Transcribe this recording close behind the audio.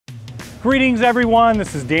Greetings everyone,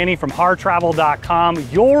 this is Danny from hartravel.com,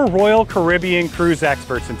 your Royal Caribbean cruise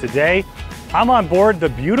experts, and today I'm on board the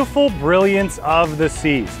beautiful Brilliance of the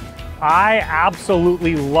Seas. I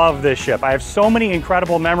absolutely love this ship. I have so many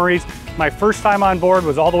incredible memories. My first time on board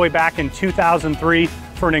was all the way back in 2003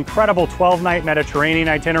 for an incredible 12-night Mediterranean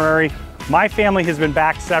itinerary. My family has been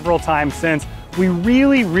back several times since. We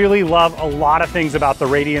really love a lot of things about the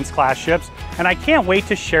Radiance class ships, and I can't wait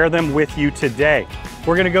to share them with you today.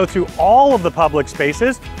 We're gonna go through all of the public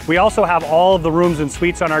spaces. We also have all of the rooms and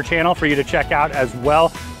suites on our channel for you to check out as well,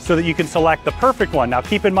 so that you can select the perfect one. Now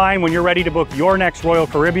keep in mind, when you're ready to book your next Royal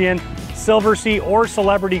Caribbean, Silversea, or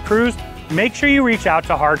Celebrity cruise, make sure you reach out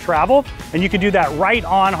to Harr Travel, and you can do that right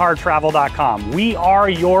on hartravel.com. We are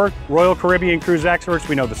your Royal Caribbean cruise experts.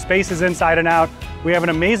 We know the spaces inside and out. We have an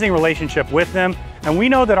amazing relationship with them, and we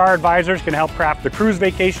know that our advisors can help craft the cruise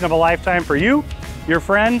vacation of a lifetime for you, your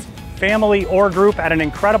friends, family, or group at an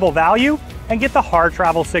incredible value, and get the Harr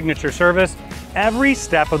Travel signature service every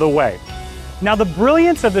step of the way. Now, the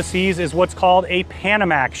Brilliance of the Seas is what's called a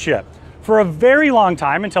Panamax ship. For a very long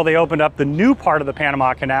time, until they opened up the new part of the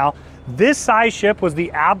Panama Canal, this size ship was the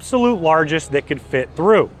absolute largest that could fit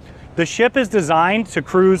through. The ship is designed to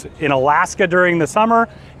cruise in Alaska during the summer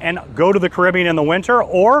and go to the Caribbean in the winter,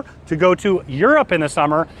 or to go to Europe in the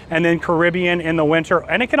summer and then Caribbean in the winter.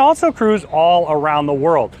 And it can also cruise all around the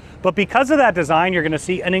world. But because of that design, you're gonna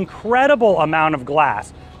see an incredible amount of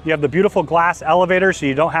glass. You have the beautiful glass elevator, so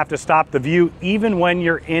you don't have to stop the view even when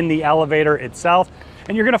you're in the elevator itself.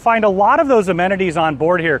 And you're gonna find a lot of those amenities on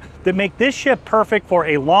board here that make this ship perfect for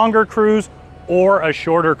a longer cruise or a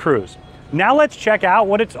shorter cruise. Now let's check out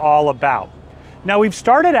what it's all about. Now, we've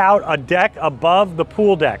started out a deck above the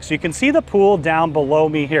pool deck, so you can see the pool down below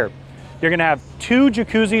me here. You're gonna have two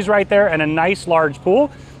jacuzzis right there and a nice large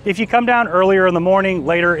pool. If you come down earlier in the morning,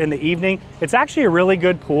 later in the evening, it's actually a really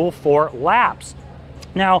good pool for laps.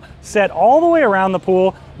 Now, set all the way around the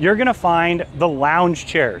pool, you're gonna find the lounge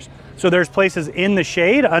chairs. So there's places in the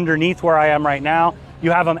shade underneath where I am right now. You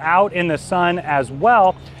have them out in the sun as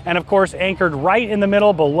well. And of course, anchored right in the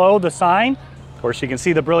middle below the sign, of course you can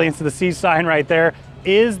see the Brilliance of the Seas sign right there,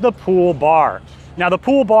 is the pool bar. Now, the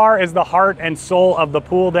pool bar is the heart and soul of the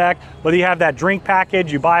pool deck. Whether you have that drink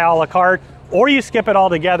package, you buy a la carte, or you skip it all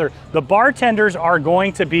together, the bartenders are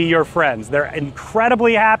going to be your friends. They're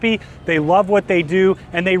incredibly happy, they love what they do,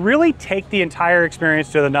 and they really take the entire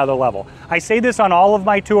experience to another level. I say this on all of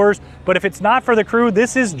my tours, but if it's not for the crew,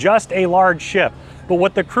 this is just a large ship. But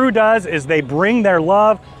what the crew does is they bring their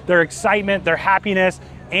love, their excitement, their happiness,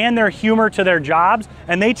 and their humor to their jobs,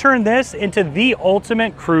 and they turn this into the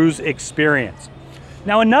ultimate cruise experience.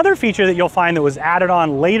 Now, another feature that you'll find that was added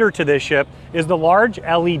on later to this ship is the large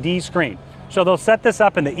LED screen. So they'll set this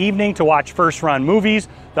up in the evening to watch first run movies.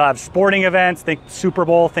 They'll have sporting events, think Super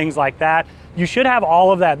Bowl, things like that. You should have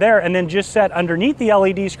all of that there, and then just set underneath the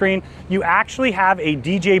LED screen, you actually have a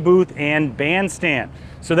DJ booth and bandstand.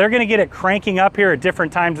 So they're gonna get it cranking up here at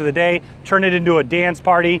different times of the day, turn it into a dance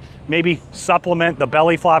party, maybe supplement the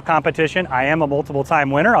belly flop competition. I am a multiple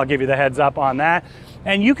time winner, I'll give you the heads up on that.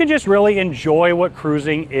 And you can just really enjoy what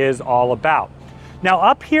cruising is all about. Now,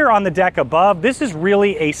 up here on the deck above, this is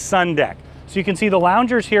really a sun deck. So you can see the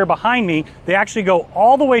loungers here behind me, they actually go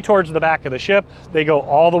all the way towards the back of the ship. They go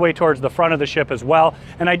all the way towards the front of the ship as well.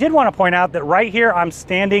 And I did want to point out that right here, I'm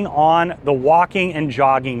standing on the walking and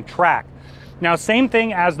jogging track. Now, same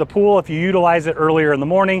thing as the pool. If you utilize it earlier in the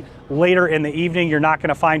morning, later in the evening, you're not going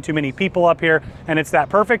to find too many people up here. And it's that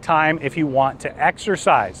perfect time if you want to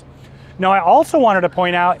exercise. Now, I also wanted to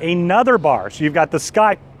point out another bar. So you've got the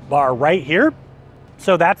Sky bar right here.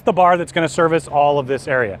 So that's the bar that's going to service all of this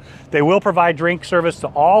area. They will provide drink service to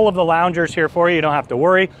all of the loungers here for you. You don't have to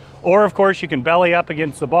worry. Or of course, you can belly up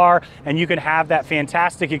against the bar and you can have that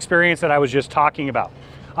fantastic experience that I was just talking about.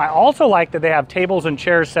 I also like that they have tables and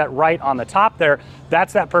chairs set right on the top there.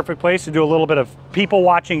 That's that perfect place to do a little bit of people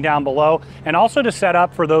watching down below, and also to set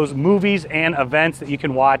up for those movies and events that you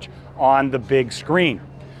can watch on the big screen.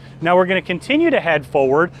 Now we're going to continue to head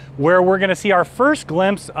forward where we're going to see our first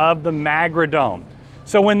glimpse of the Magradome.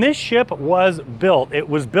 So when this ship was built, it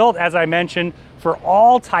was built, as I mentioned, for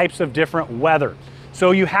all types of different weather.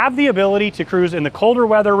 So you have the ability to cruise in the colder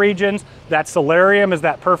weather regions. That Solarium is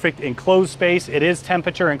that perfect enclosed space. It is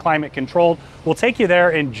temperature and climate controlled. We'll take you there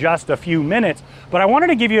in just a few minutes, but I wanted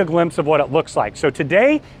to give you a glimpse of what it looks like. So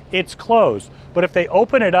today it's closed, but if they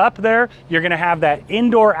open it up there, you're gonna have that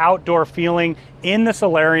indoor-outdoor feeling in the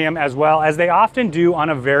Solarium as well, as they often do on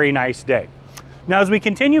a very nice day. Now, as we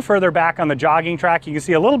continue further back on the jogging track, you can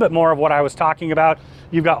see a little bit more of what I was talking about.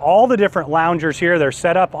 You've got all the different loungers here. They're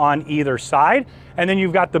set up on either side. And then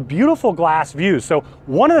you've got the beautiful glass views. So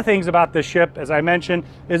one of the things about this ship, as I mentioned,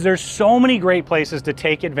 is there's so many great places to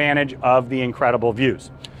take advantage of the incredible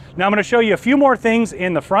views. Now I'm going to show you a few more things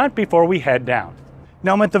in the front before we head down.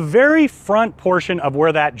 Now I'm at the very front portion of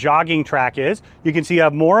where that jogging track is. You can see you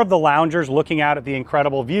have more of the loungers looking out at the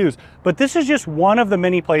incredible views, but this is just one of the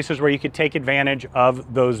many places where you could take advantage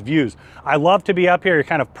of those views. I love to be up here. You're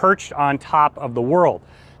kind of perched on top of the world.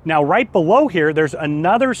 Now right below here, there's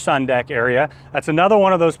another sun deck area. That's another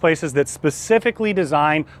one of those places that's specifically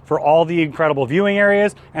designed for all the incredible viewing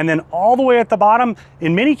areas. And then all the way at the bottom,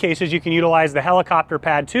 in many cases, you can utilize the helicopter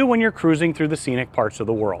pad too when you're cruising through the scenic parts of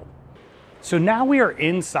the world. So now we are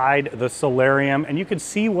inside the Solarium and you can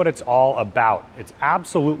see what it's all about. It's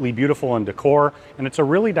absolutely beautiful in decor and it's a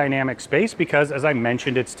really dynamic space because, as I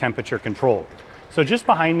mentioned, it's temperature controlled. So just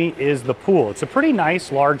behind me is the pool. It's a pretty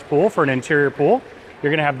nice large pool for an interior pool.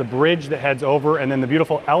 You're gonna have the bridge that heads over and then the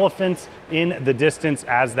beautiful elephants in the distance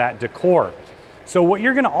as that decor. So what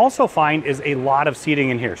you're gonna also find is a lot of seating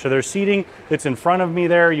in here. So there's seating that's in front of me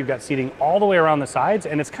there. You've got seating all the way around the sides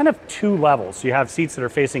and it's kind of two levels. So you have seats that are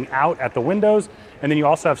facing out at the windows and then you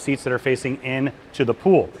also have seats that are facing in to the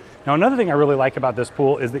pool. Now another thing I really like about this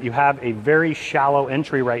pool is that you have a very shallow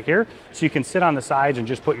entry right here. So you can sit on the sides and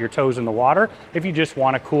just put your toes in the water if you just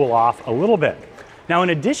wanna cool off a little bit. Now, in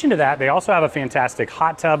addition to that, they also have a fantastic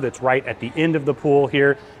hot tub that's right at the end of the pool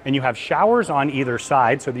here, and you have showers on either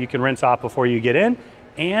side so that you can rinse off before you get in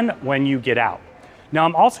and when you get out. Now,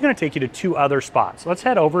 I'm also gonna take you to two other spots. Let's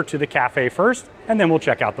head over to the cafe first, and then we'll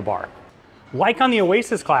check out the bar. Like on the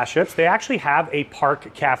Oasis class ships, they actually have a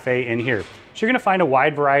park cafe in here. So you're gonna find a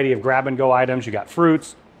wide variety of grab-and-go items. You got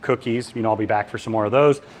fruits, cookies, I'll be back for some more of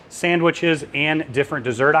those, sandwiches, and different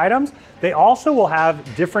dessert items. They also will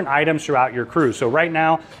have different items throughout your cruise. So right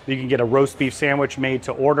now, you can get a roast beef sandwich made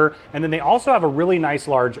to order, and then they also have a really nice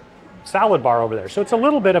large salad bar over there. So it's a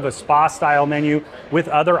little bit of a spa-style menu with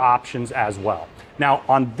other options as well. Now,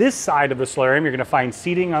 on this side of the Solarium, you're gonna find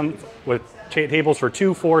seating with tables for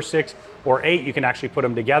 2, 4, 6, or 8. You can actually put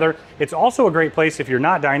them together. It's also a great place if you're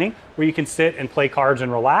not dining, where you can sit and play cards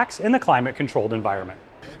and relax in the climate-controlled environment.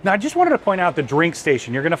 Now, I just wanted to point out the drink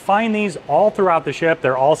station. You're gonna find these all throughout the ship.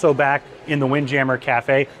 They're also back in the Windjammer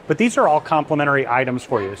Cafe, but these are all complimentary items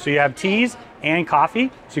for you. So you have teas and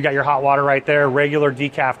coffee. So you got your hot water right there, regular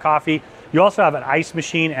decaf coffee. You also have an ice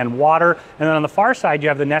machine and water. And then on the far side, you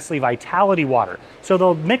have the Nestle Vitality water. So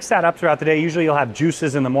they'll mix that up throughout the day. Usually you'll have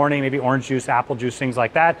juices in the morning, maybe orange juice, apple juice, things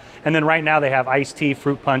like that. And then right now they have iced tea,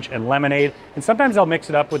 fruit punch, and lemonade. And sometimes they'll mix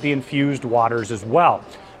it up with the infused waters as well.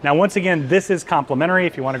 Now, once again, this is complimentary.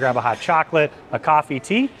 If you want to grab a hot chocolate, a coffee,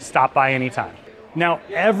 tea, stop by anytime. Now,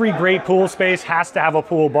 every great pool space has to have a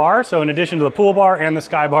pool bar. So in addition to the pool bar and the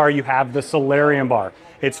sky bar, you have the Solarium bar.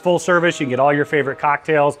 It's full service. You can get all your favorite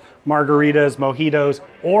cocktails, margaritas, mojitos,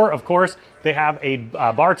 or of course, they have a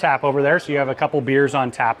bar tap over there. So you have a couple beers on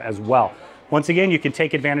tap as well. Once again, you can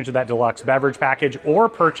take advantage of that deluxe beverage package or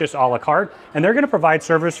purchase a la carte, and they're going to provide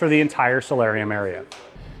service for the entire Solarium area.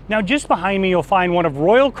 Now, just behind me, you'll find one of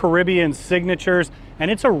Royal Caribbean's signatures,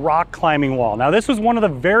 and it's a rock climbing wall. Now, this was one of the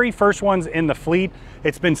very first ones in the fleet.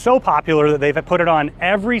 It's been so popular that they've put it on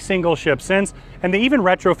every single ship since, and they even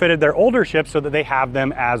retrofitted their older ships so that they have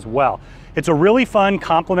them as well. It's a really fun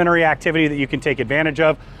complimentary activity that you can take advantage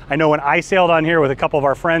of. I know when I sailed on here with a couple of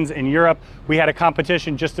our friends in Europe, we had a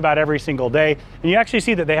competition just about every single day. And you actually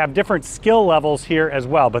see that they have different skill levels here as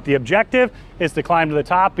well. But the objective is to climb to the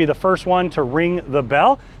top, be the first one to ring the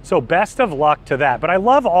bell. So best of luck to that. But I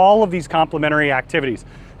love all of these complimentary activities.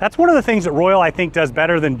 That's one of the things that Royal, I think, does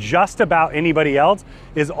better than just about anybody else,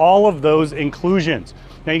 is all of those inclusions.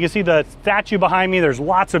 Now you can see the statue behind me. There's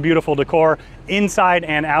lots of beautiful decor inside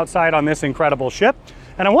and outside on this incredible ship.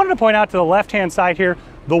 And I wanted to point out to the left-hand side here,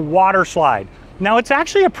 the water slide. Now it's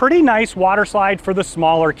actually a pretty nice water slide for the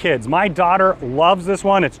smaller kids. My daughter loves this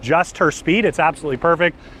one. It's just her speed. It's absolutely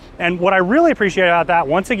perfect. And what I really appreciate about that,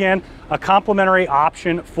 once again, a complimentary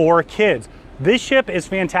option for kids. This ship is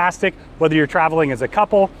fantastic, whether you're traveling as a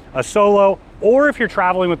couple, a solo, or if you're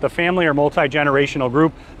traveling with the family or multi-generational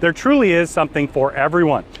group. There truly is something for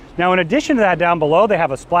everyone. Now, in addition to that, down below, they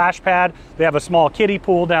have a splash pad. They have a small kiddie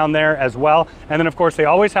pool down there as well. And then, of course, they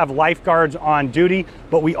always have lifeguards on duty,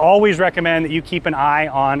 but we always recommend that you keep an eye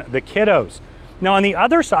on the kiddos. Now, on the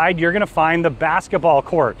other side, you're gonna find the basketball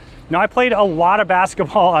court. Now, I played a lot of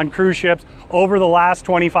basketball on cruise ships over the last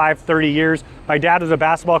 25, 30 years. My dad was a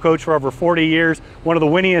basketball coach for over 40 years, one of the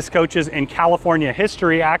winningest coaches in California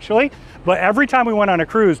history, actually. But every time we went on a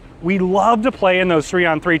cruise, we loved to play in those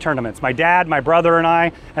 3-on-3 tournaments. My dad, my brother, and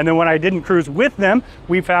I, and then when I didn't cruise with them,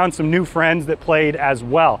 we found some new friends that played as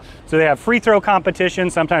well. So they have free throw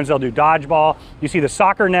competitions. Sometimes they'll do dodgeball. You see the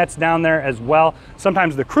soccer nets down there as well.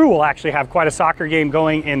 Sometimes the crew will actually have quite a soccer game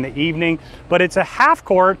going in the evening, but it's a half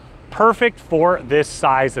court, perfect for this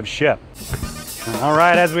size of ship. All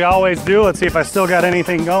right, as we always do, let's see if I still got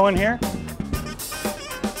anything going here.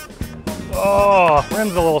 Oh,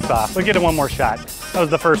 rim's a little soft. We'll get it one more shot. That was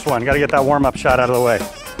the first one. Got to get that warm-up shot out of the way.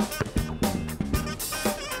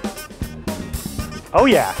 Oh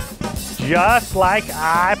yeah, just like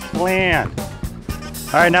I planned.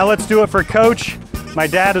 All right, now let's do it for Coach. My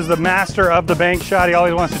dad is the master of the bank shot. He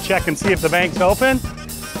always wants to check and see if the bank's open.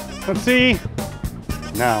 Let's see.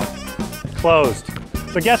 No, closed.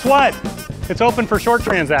 But guess what? It's open for short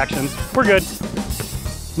transactions. We're good.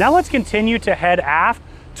 Now let's continue to head aft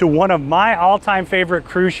to one of my all-time favorite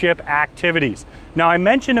cruise ship activities. Now, I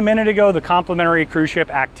mentioned a minute ago the complimentary cruise ship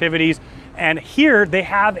activities, and here they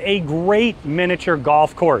have a great miniature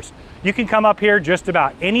golf course. You can come up here just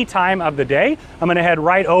about any time of the day. I'm gonna head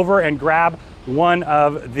right over and grab one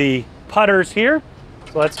of the putters here.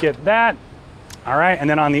 So let's get that. All right, and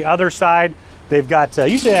then on the other side, they've got,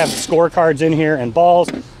 usually they have scorecards in here and balls.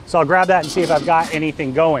 So I'll grab that and see if I've got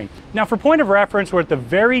anything going. Now, for point of reference, we're at the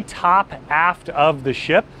very top aft of the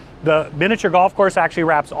ship. The miniature golf course actually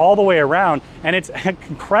wraps all the way around, and it's an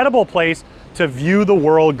incredible place to view the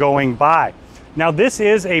world going by. Now, this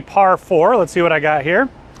is a par 4. Let's see what I got here.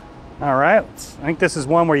 All right, I think this is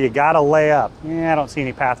one where you gotta lay up. Yeah, I don't see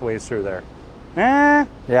any pathways through there. Yeah,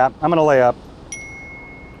 I'm gonna lay up.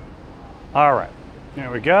 All right,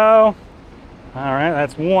 there we go. All right,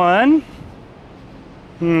 that's one.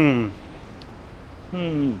 The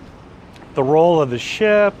roll of the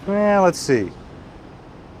ship, let's see.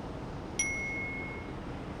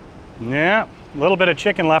 Yeah, a little bit of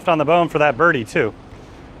chicken left on the bone for that birdie too.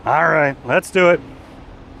 All right, let's do it.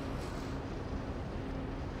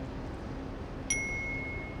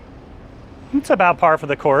 It's about par for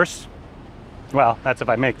the course. Well, that's if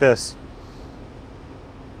I make this.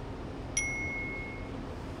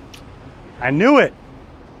 I knew it.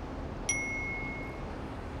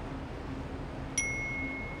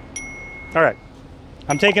 All right,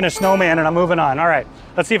 I'm taking a snowman and I'm moving on. All right,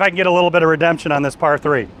 let's see if I can get a little bit of redemption on this par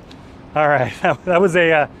 3. All right, that was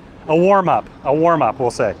a warm-up, we'll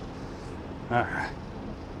say. All right.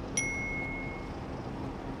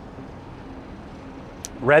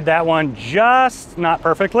 Read that one just not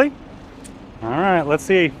perfectly. All right, let's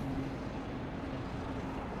see.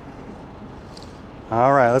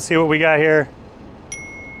 All right, let's see what we got here.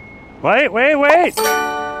 Wait.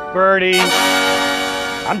 Birdie.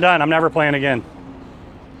 I'm done, I'm never playing again.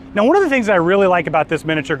 Now, one of the things I really like about this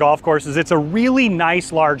miniature golf course is it's a really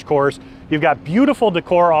nice large course. You've got beautiful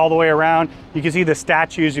decor all the way around. You can see the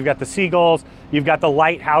statues, you've got the seagulls, you've got the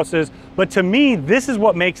lighthouses. But to me, this is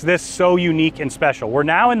what makes this so unique and special. We're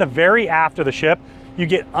now in the very aft of the ship. You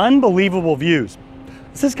get unbelievable views.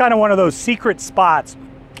 This is kind of one of those secret spots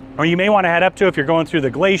or you may want to head up to if you're going through the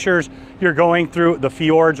glaciers, you're going through the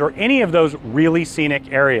fjords, or any of those really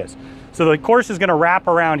scenic areas. So the course is going to wrap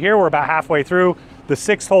around here. We're about halfway through. The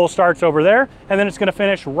 6th hole starts over there, and then it's going to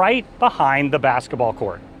finish right behind the basketball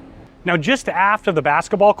court. Now, just aft of the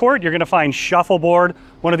basketball court, you're going to find shuffleboard,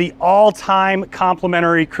 one of the all-time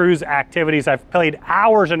complimentary cruise activities. I've played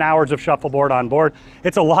hours and hours of shuffleboard on board.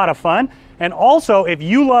 It's a lot of fun. And also, if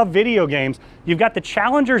you love video games, you've got the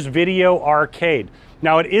Challenger's Video Arcade.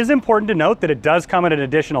 Now, it is important to note that it does come at an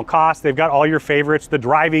additional cost. They've got all your favorites, the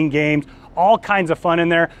driving games, all kinds of fun in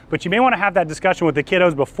there, but you may want to have that discussion with the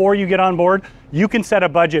kiddos before you get on board. You can set a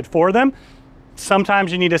budget for them.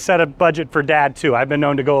 Sometimes you need to set a budget for dad too. I've been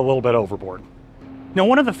known to go a little bit overboard. Now,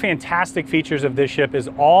 one of the fantastic features of this ship is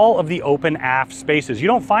all of the open aft spaces. You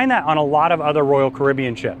don't find that on a lot of other Royal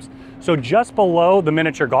Caribbean ships. So just below the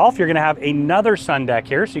miniature golf, you're gonna have another sun deck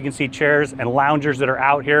here. So you can see chairs and loungers that are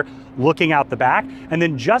out here looking out the back. And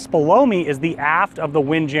then just below me is the aft of the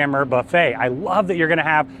Windjammer buffet. I love that you're gonna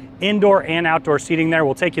have indoor and outdoor seating there.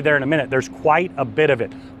 We'll take you there in a minute. There's quite a bit of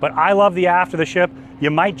it. But I love the aft of the ship. You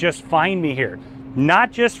might just find me here.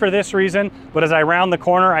 Not just for this reason, but as I round the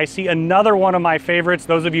corner, I see another one of my favorites.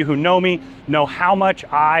 Those of you who know me know how much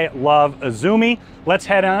I love Azumi. Let's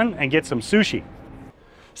head on and get some sushi.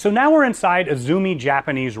 So now we're inside Azumi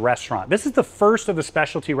Japanese restaurant. This is the first of the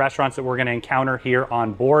specialty restaurants that we're going to encounter here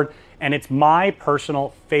on board, and it's my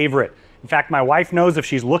personal favorite. In fact, my wife knows if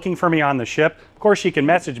she's looking for me on the ship, of course she can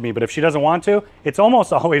message me, but if she doesn't want to, it's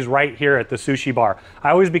almost always right here at the sushi bar.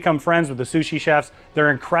 I always become friends with the sushi chefs.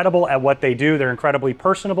 They're incredible at what they do. They're incredibly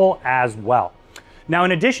personable as well. Now,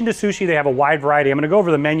 in addition to sushi, they have a wide variety. I'm going to go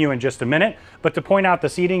over the menu in just a minute, but to point out the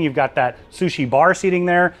seating, you've got that sushi bar seating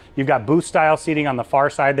there. You've got booth style seating on the far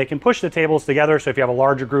side. They can push the tables together, so if you have a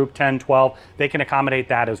larger group, 10, 12, they can accommodate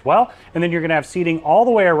that as well. And then you're going to have seating all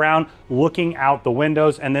the way around, looking out the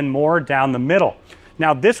windows, and then more down the middle.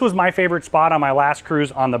 Now, this was my favorite spot on my last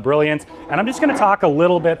cruise on the Brilliance, and I'm just going to talk a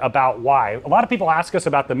little bit about why. A lot of people ask us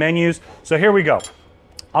about the menus, so here we go.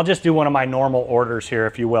 I'll just do one of my normal orders here,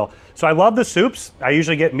 if you will. So I love the soups. I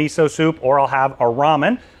usually get miso soup, or I'll have a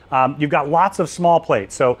ramen. You've got lots of small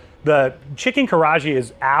plates. So the chicken karaage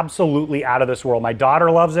is absolutely out of this world. My daughter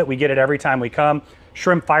loves it. We get it every time we come.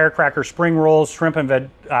 Shrimp firecracker spring rolls, shrimp and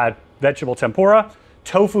vegetable tempura,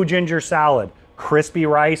 tofu ginger salad, crispy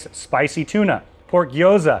rice, spicy tuna, pork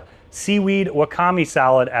gyoza, seaweed wakame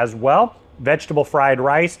salad as well, vegetable fried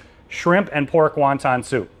rice, shrimp and pork wonton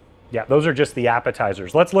soup. Yeah, those are just the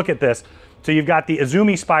appetizers. Let's look at this. So you've got the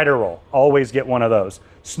Izumi spider roll. Always get one of those.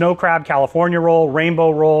 Snow crab California roll, rainbow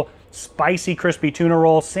roll, spicy crispy tuna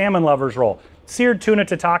roll, salmon lovers roll, seared tuna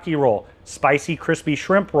tataki roll, spicy crispy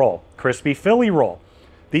shrimp roll, crispy Philly roll,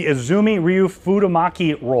 the Izumi Ryu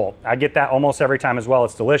Fudumaki roll. I get that almost every time as well.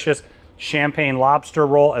 It's delicious. Champagne lobster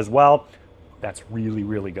roll as well. That's really,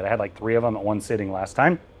 really good. I had like 3 of them at one sitting last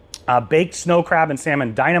time. Baked snow crab and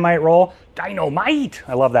salmon dynamite roll. Dynamite!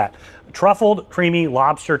 I love that. Truffled creamy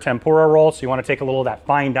lobster tempura roll. So you want to take a little of that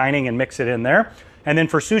fine dining and mix it in there. And then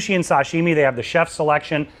for sushi and sashimi, they have the chef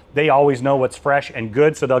selection. They always know what's fresh and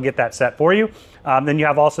good, so they'll get that set for you. Then you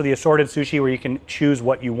have also the assorted sushi where you can choose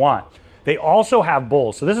what you want. They also have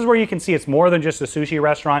bowls. So this is where you can see it's more than just a sushi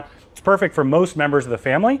restaurant. It's perfect for most members of the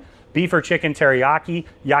family. Beef or chicken teriyaki,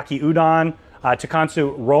 yaki udon,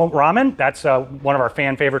 Takatsu ramen, that's one of our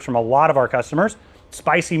fan favorites from a lot of our customers.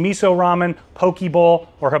 Spicy miso ramen, poke bowl,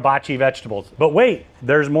 or hibachi vegetables. But wait,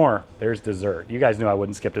 there's more. There's dessert. You guys knew I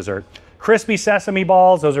wouldn't skip dessert. Crispy sesame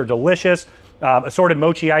balls, those are delicious. Assorted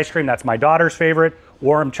mochi ice cream, that's my daughter's favorite.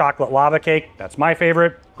 Warm chocolate lava cake, that's my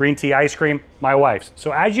favorite. Green tea ice cream, my wife's.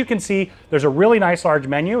 So as you can see, there's a really nice large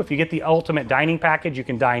menu. If you get the ultimate dining package, you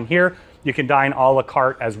can dine here. You can dine a la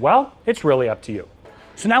carte as well. It's really up to you.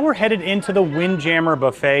 So now we're headed into the Windjammer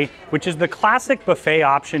Buffet, which is the classic buffet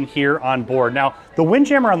option here on board. Now, the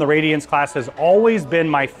Windjammer on the Radiance class has always been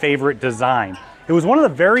my favorite design. It was one of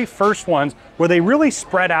the very first ones where they really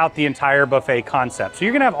spread out the entire buffet concept. So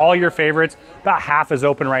you're gonna have all your favorites. About half is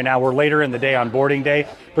open right now. We're later in the day on boarding day,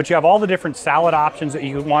 but you have all the different salad options that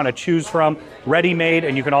you wanna choose from, ready-made,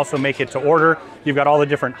 and you can also make it to order. You've got all the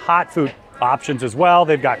different hot food options as well.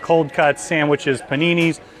 They've got cold cuts, sandwiches,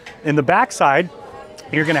 paninis. In the backside,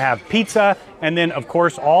 you're gonna have pizza, and then of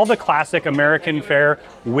course all the classic American fare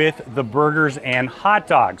with the burgers and hot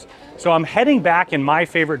dogs. So I'm heading back in my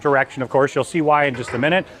favorite direction, of course. You'll see why in just a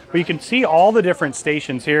minute, but you can see all the different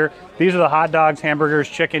stations here. These are the hot dogs, hamburgers,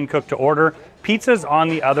 chicken cooked to order. Pizza's on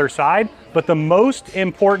the other side, but the most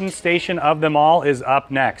important station of them all is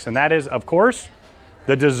up next, and that is, of course,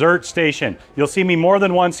 the dessert station. You'll see me more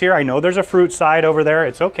than once here. I know there's a fruit side over there.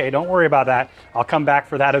 It's okay, don't worry about that. I'll come back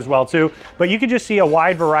for that as well too. But you can just see a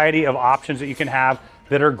wide variety of options that you can have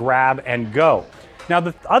that are grab and go. Now,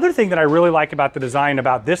 the other thing that I really like about the design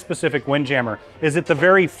about this specific Windjammer is at the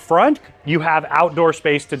very front, you have outdoor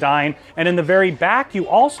space to dine, and in the very back, you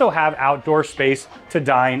also have outdoor space to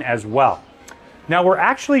dine as well. Now, we're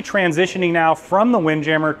actually transitioning now from the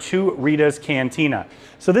Windjammer to Rita's Cantina.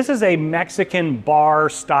 So this is a Mexican bar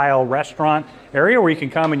style restaurant area where you can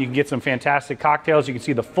come and you can get some fantastic cocktails. You can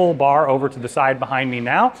see the full bar over to the side behind me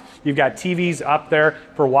now. You've got TVs up there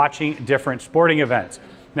for watching different sporting events.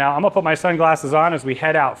 Now, I'm gonna put my sunglasses on as we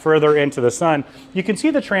head out further into the sun. You can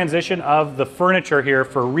see the transition of the furniture here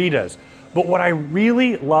for Rita's. But what I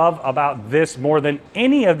really love about this more than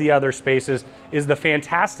any of the other spaces is the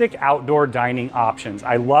fantastic outdoor dining options.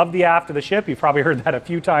 I love the aft of the ship. You've probably heard that a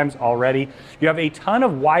few times already. You have a ton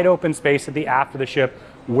of wide open space at the aft of the ship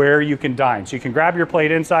where you can dine. So you can grab your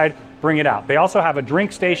plate inside, bring it out. They also have a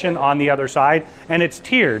drink station on the other side, and it's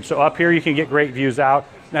tiered. So up here you can get great views out.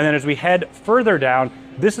 And then as we head further down,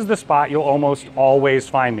 this is the spot you'll almost always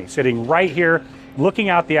find me, sitting right here, looking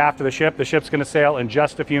out the aft of the ship. The ship's gonna sail in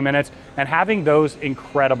just a few minutes, and having those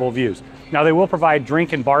incredible views. Now, they will provide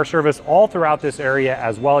drink and bar service all throughout this area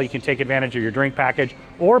as well. You can take advantage of your drink package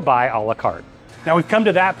or buy a la carte. Now, we've come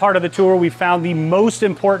to that part of the tour. We've found the most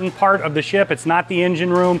important part of the ship. It's not the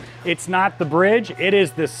engine room, it's not the bridge, it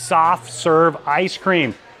is the soft serve ice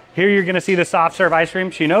cream. Here you're gonna see the soft serve ice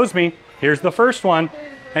cream. She knows me. Here's the first one.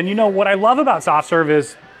 And you know, what I love about soft serve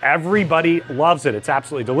is everybody loves it. It's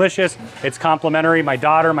absolutely delicious. It's complimentary. My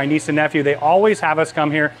daughter, my niece and nephew, they always have us come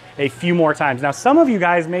here a few more times. Now, some of you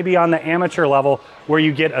guys may be on the amateur level where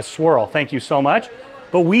you get a swirl. Thank you so much.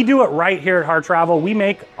 But we do it right here at Harr Travel. We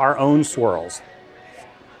make our own swirls.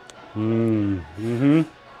 I'm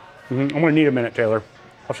gonna need a minute, Taylor.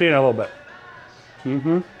 I'll see you in a little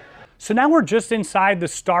bit. So now we're just inside the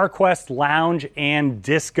StarQuest Lounge and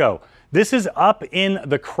Disco. This is up in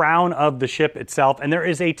the crown of the ship itself, and there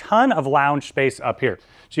is a ton of lounge space up here.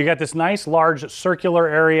 So you got this nice large circular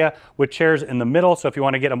area with chairs in the middle. So if you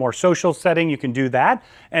want to get a more social setting, you can do that.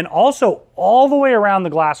 And also all the way around the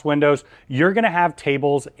glass windows, you're going to have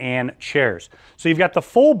tables and chairs. So you've got the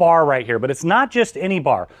full bar right here, but it's not just any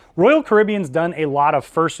bar. Royal Caribbean's done a lot of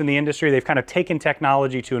firsts in the industry. They've kind of taken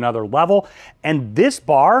technology to another level, and this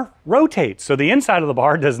bar rotates. So the inside of the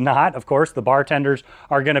bar does not. Of course, the bartenders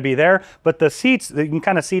are going to be there, but the seats that you can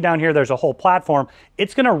kind of see down here, there's a whole platform.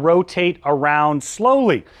 It's going to rotate around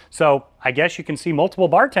slowly. So I guess you can see multiple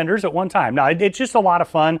bartenders at one time. Now, it's just a lot of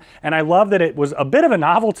fun, and I love that it was a bit of a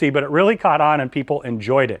novelty, but it really caught on and people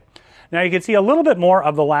enjoyed it. Now you can see a little bit more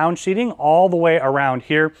of the lounge seating all the way around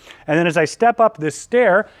here. And then as I step up this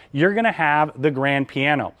stair, you're gonna have the grand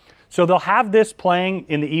piano. So they'll have this playing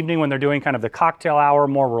in the evening when they're doing kind of the cocktail hour,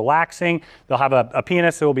 more relaxing. They'll have a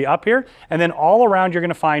pianist that will be up here. And then all around, you're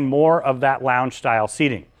gonna find more of that lounge style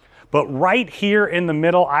seating. But right here in the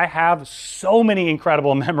middle, I have so many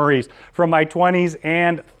incredible memories from my 20s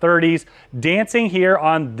and 30s dancing here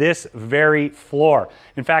on this very floor.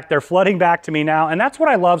 In fact, they're flooding back to me now, and that's what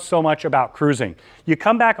I love so much about cruising. You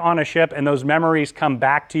come back on a ship and those memories come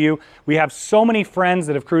back to you. We have so many friends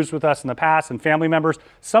that have cruised with us in the past and family members,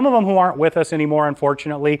 some of them who aren't with us anymore,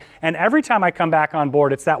 unfortunately. And every time I come back on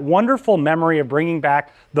board, it's that wonderful memory of bringing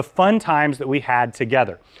back the fun times that we had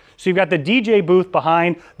together. So you've got the DJ booth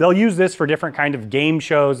behind. They'll use this for different kind of game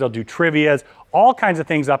shows. They'll do trivias, all kinds of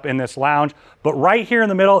things up in this lounge. But right here in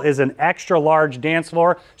the middle is an extra large dance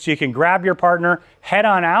floor, so you can grab your partner, head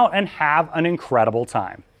on out, and have an incredible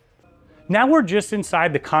time. Now we're just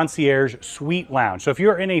inside the concierge suite lounge. So if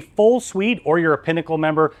you're in a full suite or you're a Pinnacle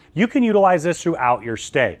member, you can utilize this throughout your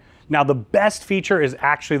stay. Now, the best feature is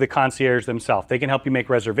actually the concierge themselves. They can help you make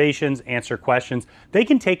reservations, answer questions. They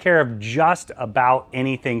can take care of just about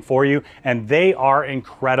anything for you, and they are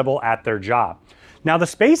incredible at their job. Now, the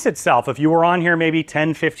space itself, if you were on here maybe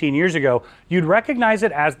 10, 15 years ago, you'd recognize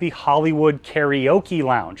it as the Hollywood Karaoke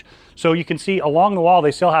Lounge. So you can see along the wall,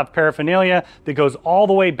 they still have paraphernalia that goes all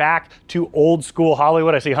the way back to old school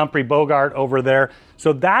Hollywood. I see Humphrey Bogart over there.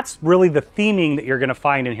 So that's really the theming that you're gonna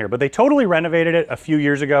find in here. But they totally renovated it a few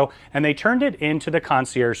years ago, and they turned it into the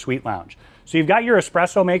concierge suite lounge. So you've got your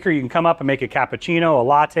espresso maker. You can come up and make a cappuccino, a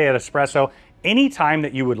latte, an espresso, anytime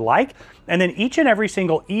that you would like. And then each and every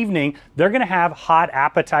single evening, they're gonna have hot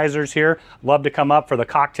appetizers here. Love to come up for the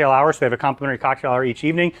cocktail hour, so they have a complimentary cocktail hour each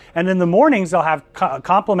evening. And in the mornings, they'll have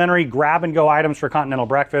complimentary grab and go items for continental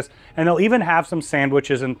breakfast, and they'll even have some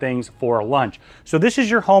sandwiches and things for lunch. So this is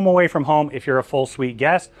your home away from home if you're a full suite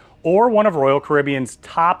guest or one of Royal Caribbean's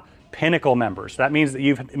top Pinnacle members. That means that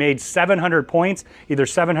you've made 700 points, either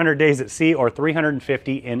 700 days at sea or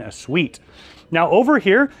 350 in a suite. Now over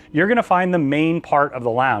here, you're gonna find the main part of the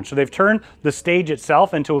lounge. So they've turned the stage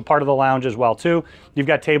itself into a part of the lounge as well too. You've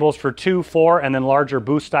got tables for 2, 4, and then larger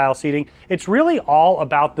booth style seating. It's really all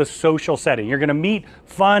about the social setting. You're gonna meet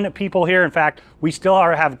fun people here. In fact, we still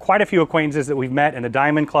have quite a few acquaintances that we've met in the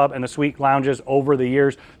Diamond Club and the suite lounges over the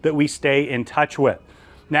years that we stay in touch with.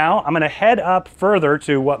 Now, I'm gonna head up further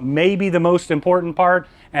to what may be the most important part,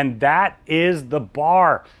 and that is the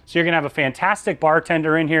bar. So you're gonna have a fantastic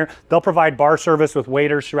bartender in here. They'll provide bar service with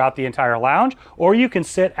waiters throughout the entire lounge, or you can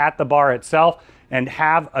sit at the bar itself and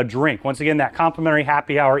have a drink. Once again, that complimentary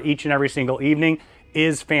happy hour each and every single evening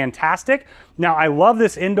is fantastic. Now, I love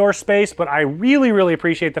this indoor space, but I really, really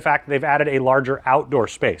appreciate the fact that they've added a larger outdoor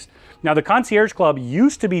space. Now, the Concierge Club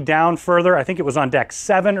used to be down further. I think it was on deck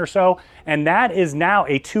 7 or so, and that is now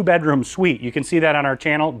a 2-bedroom suite. You can see that on our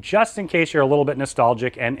channel, just in case you're a little bit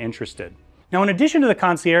nostalgic and interested. Now, in addition to the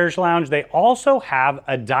Concierge Lounge, they also have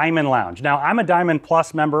a Diamond Lounge. Now, I'm a Diamond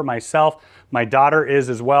Plus member myself. My daughter is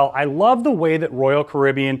as well. I love the way that Royal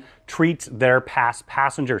Caribbean treats their past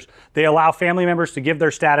passengers. They allow family members to give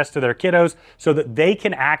their status to their kiddos so that they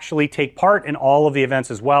can actually take part in all of the events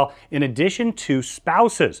as well, in addition to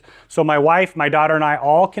spouses. So my wife, my daughter, and I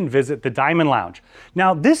all can visit the Diamond Lounge.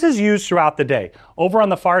 Now, this is used throughout the day. Over on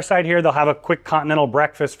the far side here, they'll have a quick continental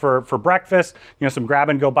breakfast for breakfast, you know, some grab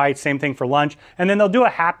and go bites, same thing for lunch. And then they'll do a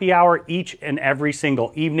happy hour each and every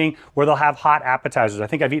single evening where they'll have hot appetizers. I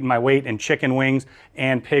think I've eaten my weight in chicken wings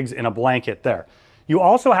and pigs in a blanket there. You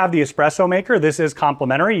also have the espresso maker. This is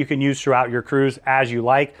complimentary. You can use throughout your cruise as you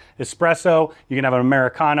like. Espresso, you can have an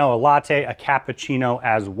Americano, a latte, a cappuccino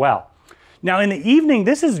as well. Now in the evening,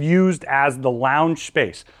 this is used as the lounge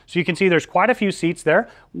space. So you can see there's quite a few seats there.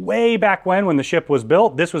 Way back when the ship was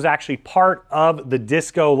built, this was actually part of the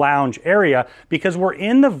disco lounge area because we're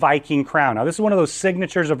in the Viking crown. Now this is one of those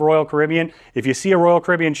signatures of Royal Caribbean. If you see a Royal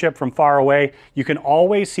Caribbean ship from far away, you can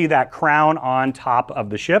always see that crown on top of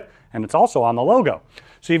the ship, and it's also on the logo.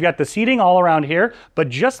 So you've got the seating all around here, but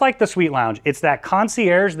just like the suite lounge, it's that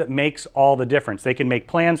concierge that makes all the difference. They can make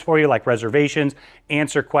plans for you like reservations,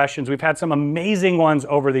 answer questions. We've had some amazing ones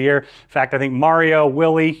over the year. In fact, I think Mario,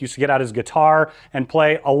 Willie used to get out his guitar and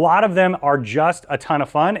play. A lot of them are just a ton of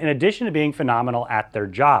fun in addition to being phenomenal at their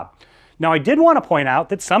job. Now, I did want to point out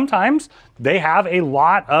that sometimes they have a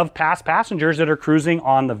lot of past passengers that are cruising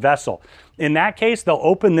on the vessel. In that case, they'll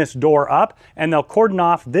open this door up and they'll cordon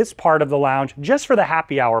off this part of the lounge just for the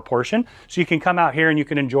happy hour portion. So you can come out here and you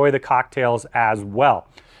can enjoy the cocktails as well.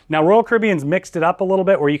 Now, Royal Caribbean's mixed it up a little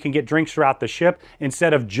bit where you can get drinks throughout the ship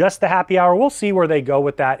instead of just the happy hour. We'll see where they go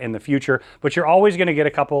with that in the future, but you're always going to get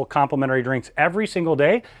a couple complimentary drinks every single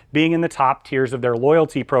day, being in the top tiers of their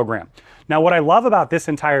loyalty program. Now, what I love about this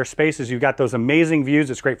entire space is you've got those amazing views.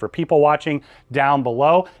 It's great for people watching down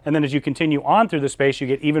below. And then as you continue on through the space, you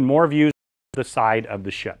get even more views the side of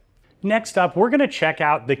the ship. Next up, we're going to check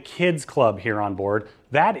out the kids club here on board.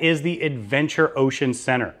 That is the Adventure Ocean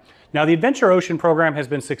Center. Now, the Adventure Ocean program has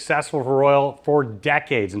been successful for Royal for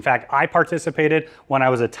decades. In fact, I participated when I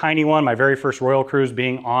was a tiny one, my very first Royal cruise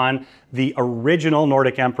being on the original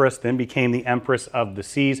Nordic Empress, then became the Empress of the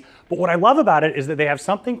Seas. But what I love about it is that they have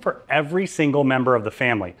something for every single member of the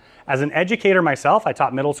family. As an educator myself, I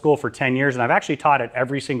taught middle school for 10 years, and I've actually taught at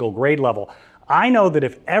every single grade level. I know that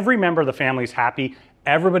if every member of the family is happy,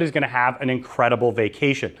 everybody's going to have an incredible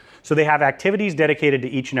vacation. So they have activities dedicated to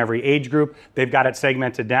each and every age group. They've got it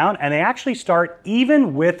segmented down, and they actually start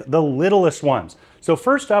even with the littlest ones. So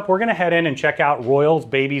first up, we're going to head in and check out Royals,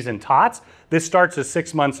 Babies, and Tots. This starts at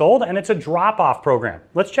 6 months old, and it's a drop-off program.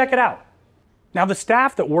 Let's check it out. Now, the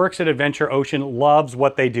staff that works at Adventure Ocean loves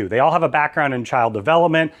what they do. They all have a background in child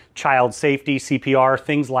development, child safety, CPR,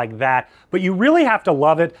 things like that. But you really have to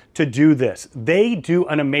love it to do this. They do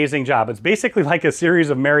an amazing job. It's basically like a series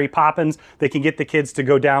of Mary Poppins. They can get the kids to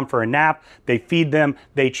go down for a nap. They feed them.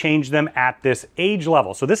 They change them at this age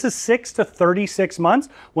level. So this is 6 to 36 months.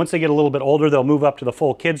 Once they get a little bit older, they'll move up to the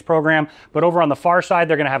full kids program. But over on the far side,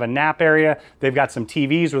 they're going to have a nap area. They've got some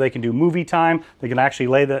TVs where they can do movie time. They can actually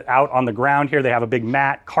lay that out on the ground here. They have a big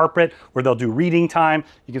mat carpet where they'll do reading time.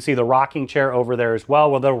 You can see the rocking chair over there as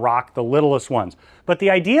well, where they'll rock the littlest ones. But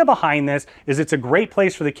the idea behind this is it's a great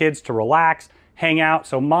place for the kids to relax, hang out,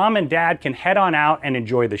 so mom and dad can head on out and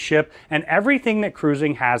enjoy the ship and everything that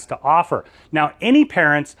cruising has to offer. Now, any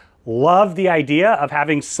parents love the idea of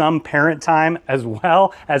having some parent time as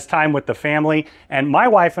well as time with the family, and my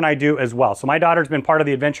wife and I do as well. So my daughter's been part of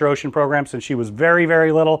the Adventure Ocean program since she was very,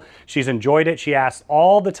 very little. She's enjoyed it. She asks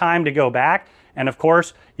all the time to go back. And of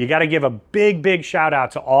course, you got to give a big, big shout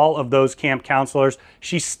out to all of those camp counselors.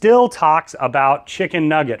 She still talks about Chicken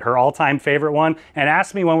Nugget, her all-time favorite one, and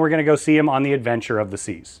asks me when we're going to go see him on the Adventure of the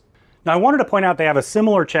Seas. Now, I wanted to point out they have a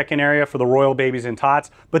similar check-in area for the Royal Babies and Tots,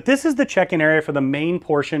 but this is the check-in area for the main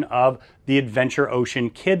portion of the Adventure Ocean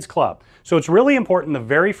Kids Club. So it's really important the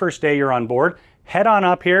very first day you're on board, head on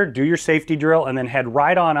up here, do your safety drill, and then head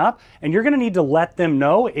right on up, and you're going to need to let them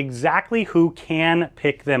know exactly who can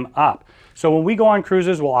pick them up. So when we go on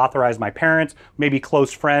cruises, we'll authorize my parents, maybe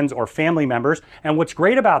close friends or family members. And what's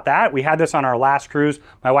great about that, we had this on our last cruise.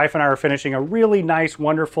 My wife and I were finishing a really nice,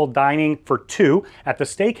 wonderful dining for two at the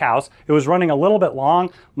steakhouse. It was running a little bit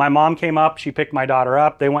long. My mom came up, she picked my daughter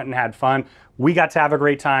up, they went and had fun. We got to have a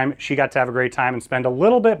great time, she got to have a great time and spend a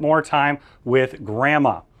little bit more time with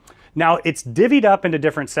grandma. Now, it's divvied up into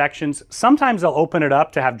different sections. Sometimes they'll open it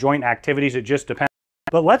up to have joint activities, it just depends.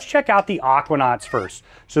 But let's check out the Aquanauts first.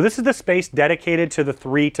 So this is the space dedicated to the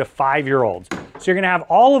 3 to 5-year-olds. So you're gonna have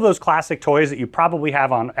all of those classic toys that you probably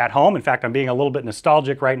have at home. In fact, I'm being a little bit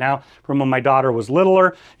nostalgic right now from when my daughter was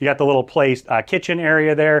littler. You got the little kitchen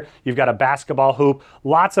area there. You've got a basketball hoop.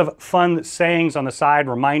 Lots of fun sayings on the side,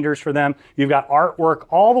 reminders for them. You've got artwork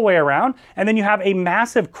all the way around. And then you have a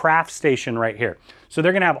massive craft station right here. So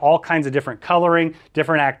they're gonna have all kinds of different coloring,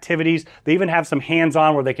 different activities. They even have some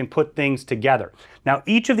hands-on where they can put things together. Now,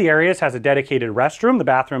 each of the areas has a dedicated restroom. The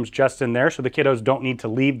bathroom's just in there, so the kiddos don't need to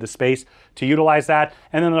leave the space to utilize that.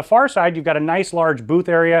 And then on the far side, you've got a nice large booth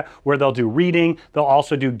area where they'll do reading. They'll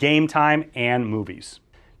also do game time and movies.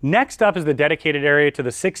 Next up is the dedicated area to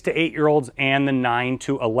the 6 to 8-year-olds and the 9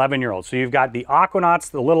 to 11-year-olds. So you've got the Aquanauts,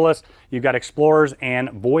 the littlest, you've got Explorers and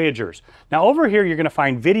Voyagers. Now over here, you're gonna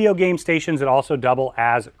find video game stations that also double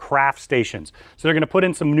as craft stations. So they're gonna put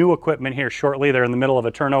in some new equipment here shortly. They're in the middle of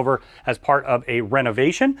a turnover as part of a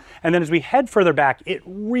renovation. And then as we head further back, it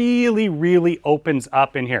really opens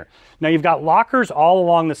up in here. Now you've got lockers all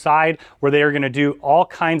along the side where they are gonna do all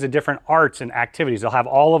kinds of different arts and activities. They'll have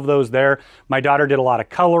all of those there. My daughter did a lot of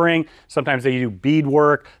coloring. Sometimes they do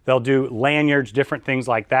beadwork. They'll do lanyards, different things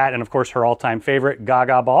like that. And of course, her all-time favorite,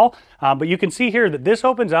 Gaga Ball. But you can see here that this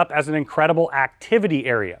opens up as an incredible activity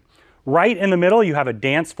area. Right in the middle, you have a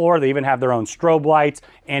dance floor. They even have their own strobe lights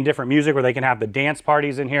and different music where they can have the dance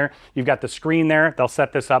parties in here. You've got the screen there. They'll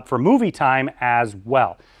set this up for movie time as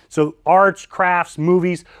well. So arts, crafts,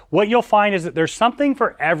 movies, what you'll find is that there's something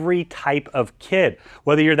for every type of kid.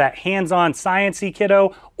 Whether you're that hands-on science-y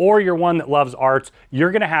kiddo or you're one that loves arts,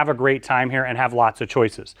 you're gonna have a great time here and have lots of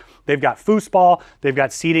choices. They've got foosball, they've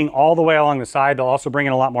got seating all the way along the side. They'll also bring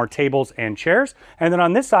in a lot more tables and chairs. And then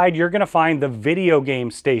on this side, you're gonna find the video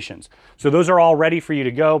game stations. So those are all ready for you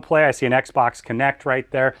to go play. I see an Xbox Connect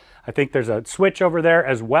right there. I think there's a Switch over there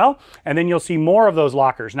as well. And then you'll see more of those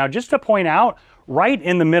lockers. Now, just to point out, right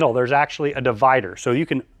in the middle, there's actually a divider. So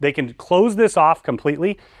they can close this off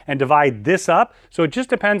completely and divide this up. So it just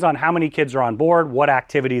depends on how many kids are on board, what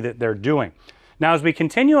activity that they're doing. Now, as we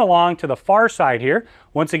continue along to the far side here,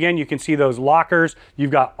 once again, you can see those lockers. You've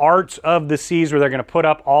got Arts of the Seas where they're gonna put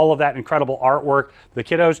up all of that incredible artwork, the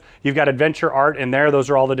kiddos. You've got Adventure Art in there. Those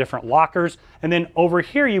are all the different lockers. And then over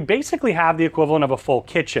here, you basically have the equivalent of a full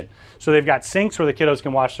kitchen. So they've got sinks where the kiddos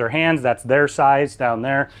can wash their hands. That's their size down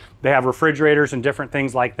there. They have refrigerators and different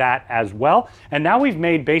things like that as well. And now we've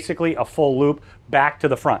made basically a full loop back to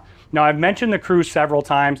the front. Now, I've mentioned the crew several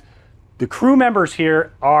times. The crew members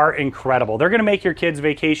here are incredible. They're gonna make your kids'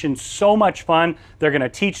 vacation so much fun. They're gonna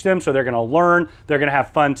teach them, so they're gonna learn, they're gonna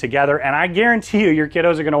have fun together, and I guarantee you, your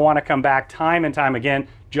kiddos are gonna wanna come back time and time again,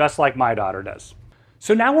 just like my daughter does.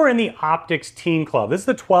 So now we're in the Optics Teen Club. This is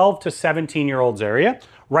the 12 to 17-year-olds area.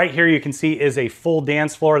 Right here you can see is a full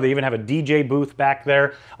dance floor. They even have a DJ booth back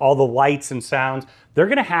there, all the lights and sounds. They're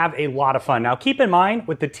gonna have a lot of fun. Now keep in mind,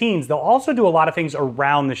 with the teens, they'll also do a lot of things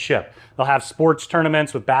around the ship. They'll have sports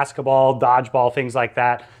tournaments with basketball, dodgeball, things like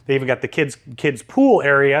that. They even got the kids pool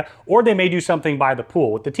area, or they may do something by the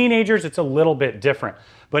pool. With the teenagers, it's a little bit different.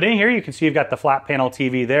 But in here, you can see you've got the flat panel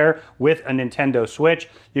TV there with a Nintendo Switch.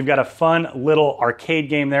 You've got a fun little arcade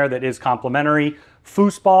game there that is complimentary,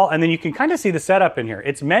 foosball, and then you can kind of see the setup in here.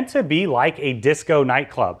 It's meant to be like a disco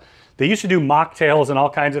nightclub. They used to do mocktails and all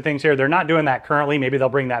kinds of things here. They're not doing that currently. Maybe they'll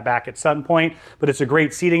bring that back at some point, but it's a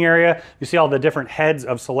great seating area. You see all the different heads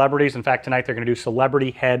of celebrities. In fact, tonight they're gonna do celebrity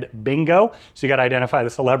head bingo. So you gotta identify the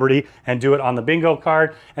celebrity and do it on the bingo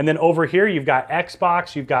card. And then over here, you've got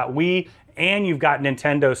Xbox, you've got Wii, and you've got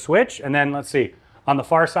Nintendo Switch. And then let's see, on the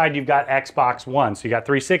far side, you've got Xbox One. So you got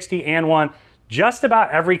 360 and One. Just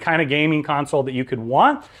about every kind of gaming console that you could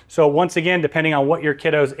want. So once again, depending on what your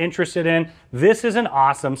kiddo's interested in, this is an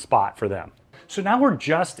awesome spot for them. So now we're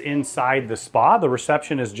just inside the spa. The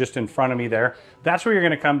reception is just in front of me there. That's where you're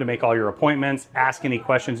gonna come to make all your appointments, ask any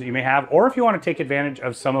questions that you may have, or if you wanna take advantage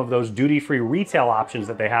of some of those duty-free retail options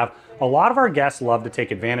that they have. A lot of our guests love to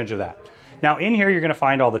take advantage of that. Now in here, you're gonna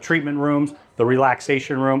find all the treatment rooms, the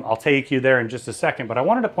relaxation room. I'll take you there in just a second, but I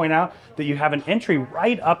wanted to point out that you have an entry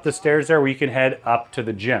right up the stairs there where you can head up to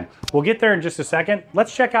the gym. We'll get there in just a second.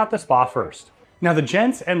 Let's check out the spa first. Now the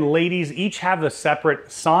gents and ladies each have the separate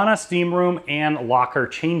sauna, steam room, and locker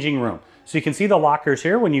changing room. So you can see the lockers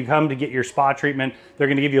here. When you come to get your spa treatment, they're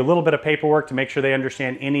gonna give you a little bit of paperwork to make sure they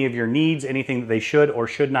understand any of your needs, anything that they should or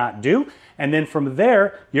should not do. And then from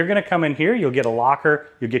there, you're gonna come in here, you'll get a locker,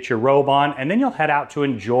 you'll get your robe on, and then you'll head out to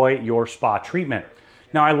enjoy your spa treatment.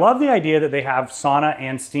 Now I love the idea that they have sauna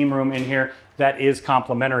and steam room in here that is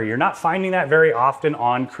complimentary. You're not finding that very often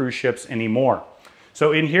on cruise ships anymore.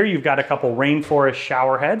 So in here, you've got a couple rainforest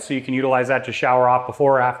shower heads, so you can utilize that to shower off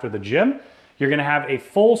before or after the gym. You're gonna have a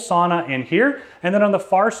full sauna in here, and then on the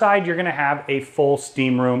far side, you're gonna have a full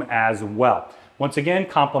steam room as well. Once again,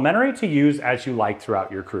 complimentary to use as you like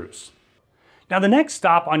throughout your cruise. Now the next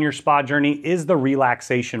stop on your spa journey is the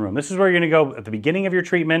relaxation room. This is where you're gonna go at the beginning of your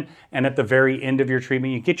treatment and at the very end of your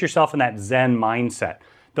treatment. You get yourself in that Zen mindset.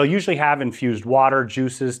 They'll usually have infused water,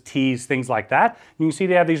 juices, teas, things like that. You can see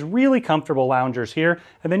they have these really comfortable loungers here,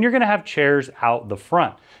 and then you're gonna have chairs out the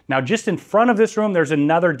front. Now, just in front of this room, there's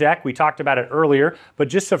another deck. We talked about it earlier, but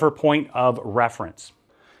just for point of reference.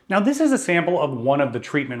 Now this is a sample of one of the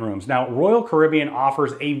treatment rooms. Now Royal Caribbean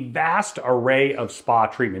offers a vast array of spa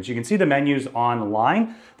treatments. You can see the menus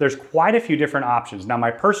online. There's quite a few different options. Now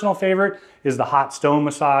my personal favorite is the hot stone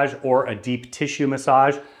massage or a deep tissue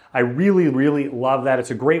massage. I really, really love that.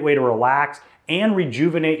 It's a great way to relax and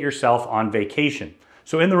rejuvenate yourself on vacation.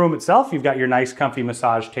 So in the room itself, you've got your nice comfy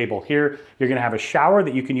massage table here. You're gonna have a shower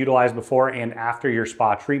that you can utilize before and after your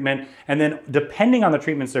spa treatment. And then depending on the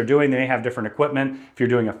treatments they're doing, they may have different equipment. If you're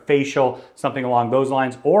doing a facial, something along those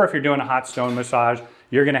lines, or if you're doing a hot stone massage,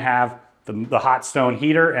 you're gonna have the hot stone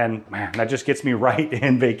heater, and man, that just gets me right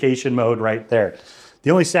in vacation mode right there.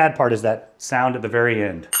 The only sad part is that sound at the very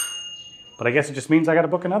end. But I guess it just means I gotta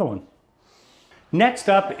book another one. Next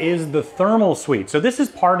up is the thermal suite. So this is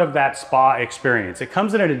part of that spa experience. It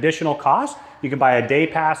comes at an additional cost. You can buy a day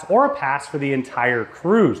pass or a pass for the entire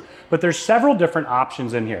cruise, but there's several different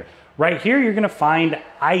options in here. Right here, you're gonna find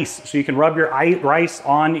ice. So you can rub your ice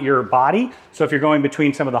on your body. So if you're going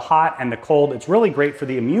between some of the hot and the cold, it's really great for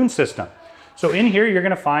the immune system. So in here, you're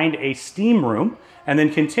gonna find a steam room, and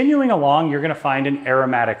then continuing along, you're gonna find an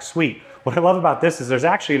aromatic suite. What I love about this is there's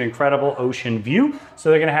actually an incredible ocean view.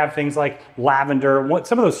 So they're gonna have things like lavender,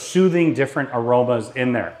 some of those soothing different aromas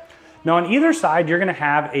in there. Now on either side, you're gonna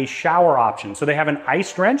have a shower option. So they have an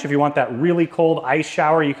ice drench. If you want that really cold ice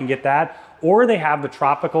shower, you can get that. Or they have the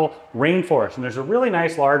tropical rainforest. And there's a really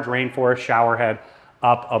nice large rainforest shower head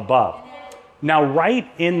up above. Now right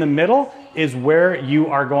in the middle is where you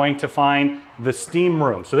are going to find the steam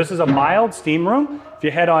room. So this is a mild steam room. If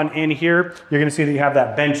you head on in here, you're gonna see that you have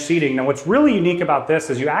that bench seating. Now what's really unique about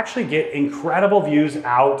this is you actually get incredible views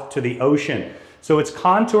out to the ocean. So it's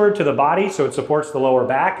contoured to the body, so it supports the lower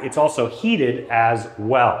back. It's also heated as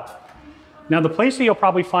well. Now the place that you'll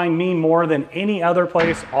probably find me more than any other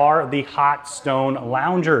place are the hot stone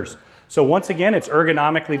loungers. So once again, it's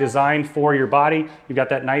ergonomically designed for your body. You've got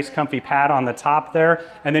that nice comfy pad on the top there,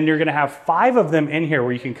 and then you're gonna have 5 of them in here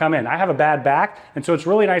where you can come in. I have a bad back, and so it's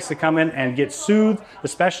really nice to come in and get soothed,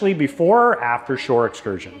 especially before or after shore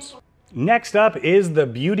excursions. Next up is the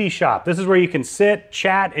beauty shop. This is where you can sit,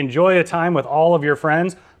 chat, enjoy a time with all of your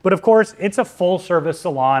friends, but of course, it's a full service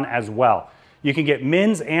salon as well. You can get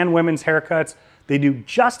men's and women's haircuts. They do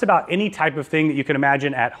just about any type of thing that you can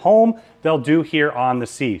imagine at home, they'll do here on the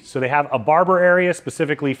sea. So they have a barber area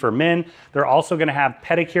specifically for men. They're also gonna have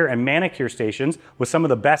pedicure and manicure stations with some of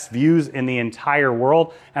the best views in the entire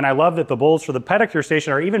world. And I love that the bowls for the pedicure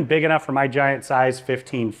station are even big enough for my giant size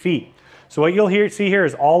 15 feet. So what you'll see here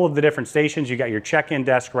is all of the different stations. You got your check-in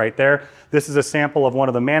desk right there. This is a sample of one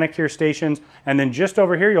of the manicure stations. And then just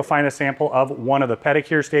over here, you'll find a sample of one of the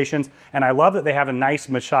pedicure stations. And I love that they have a nice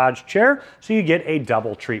massage chair, so you get a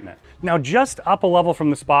double treatment. Now, just up a level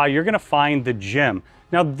from the spa, you're gonna find the gym.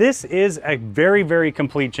 Now, this is a very, very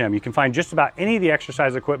complete gym. You can find just about any of the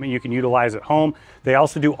exercise equipment you can utilize at home. They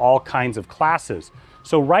also do all kinds of classes.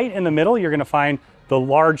 So right in the middle, you're gonna find the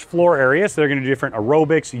large floor area. So they're gonna do different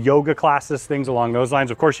aerobics, yoga classes, things along those lines.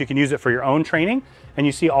 Of course, you can use it for your own training. And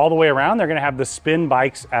you see all the way around, they're gonna have the spin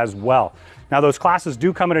bikes as well. Now those classes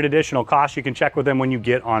do come at an additional cost. You can check with them when you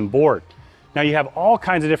get on board. Now you have all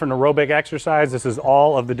kinds of different aerobic exercise. This is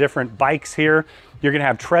all of the different bikes here. You're gonna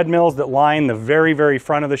have treadmills that line the very, very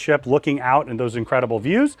front of the ship looking out in those incredible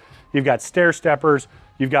views. You've got stair steppers,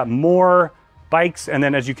 you've got more bikes, and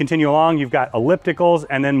then as you continue along, you've got ellipticals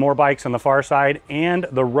and then more bikes on the far side and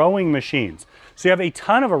the rowing machines. So you have a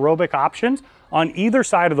ton of aerobic options. On either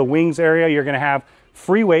side of the wings area, you're gonna have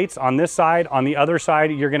free weights on this side. On the other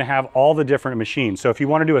side, you're gonna have all the different machines. So if you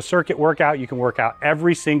wanna do a circuit workout, you can work out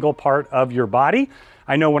every single part of your body.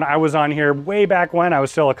 I know when I was on here way back when, I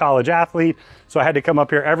was still a college athlete, so I had to come up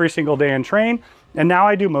here every single day and train. And now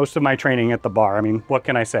I do most of my training at the bar. I mean, what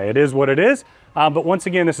can I say? It is what it is. But once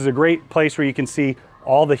again, this is a great place where you can see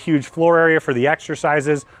all the huge floor area for the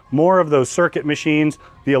exercises, more of those circuit machines,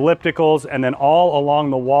 the ellipticals, and then all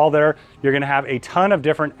along the wall there, you're gonna have a ton of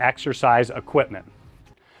different exercise equipment.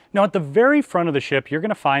 Now at the very front of the ship, you're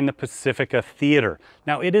gonna find the Pacifica Theater.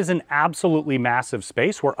 Now it is an absolutely massive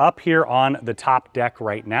space. We're up here on the top deck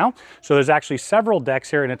right now. So there's actually several decks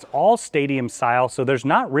here and it's all stadium style. So there's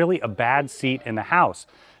not really a bad seat in the house.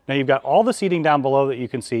 Now you've got all the seating down below that you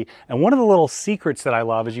can see. And one of the little secrets that I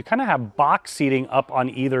love is you kind of have box seating up on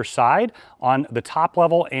either side on the top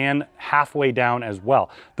level and halfway down as well.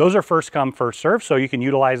 Those are first come, first serve, so you can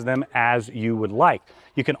utilize them as you would like.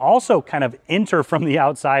 You can also kind of enter from the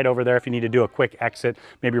outside over there if you need to do a quick exit,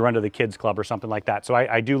 maybe run to the kids club or something like that. So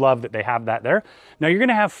I do love that they have that there. Now you're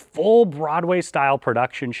gonna have full Broadway style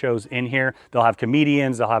production shows in here. They'll have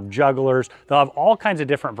comedians, they'll have jugglers, they'll have all kinds of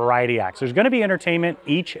different variety acts. There's gonna be entertainment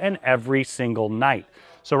each and every single night.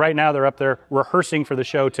 So right now they're up there rehearsing for the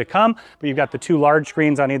show to come, but you've got the two large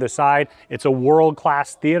screens on either side. It's a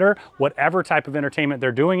world-class theater. Whatever type of entertainment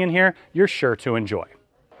they're doing in here, you're sure to enjoy.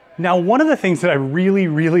 Now, one of the things that I really,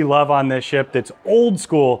 really love on this ship that's old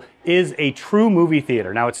school is a true movie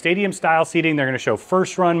theater. Now, it's stadium style seating. They're going to show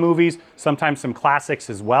first run movies, sometimes some classics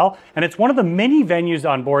as well. And it's one of the many venues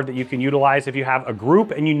on board that you can utilize if you have a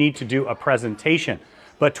group and you need to do a presentation.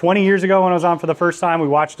 But 20 years ago when I was on for the first time, we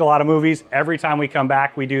watched a lot of movies. Every time we come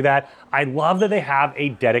back, we do that. I love that they have a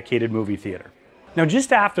dedicated movie theater. Now,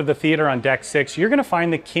 just after the theater on deck 6, you're gonna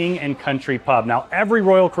find the King and Country pub. Now, every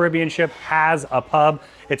Royal Caribbean ship has a pub.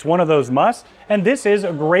 It's one of those musts, and this is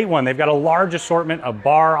a great one. They've got a large assortment of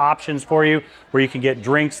bar options for you, where you can get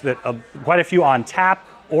drinks that quite a few on tap,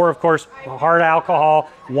 or of course, hard alcohol,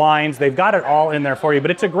 wines. They've got it all in there for you,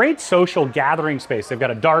 but it's a great social gathering space. They've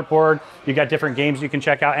got a dartboard, you've got different games you can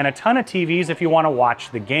check out, and a ton of TVs if you wanna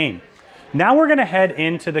watch the game. Now we're gonna head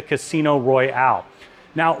into the Casino Royale.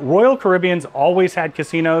 Now, Royal Caribbean's always had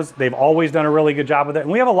casinos. They've always done a really good job with it.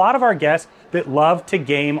 And we have a lot of our guests that love to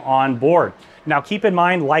game on board. Now, keep in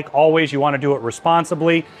mind, like always, you want to do it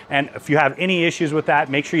responsibly. And if you have any issues with that,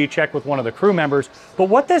 make sure you check with one of the crew members. But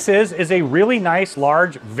what this is a really nice,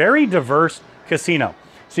 large, very diverse casino.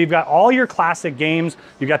 So you've got all your classic games,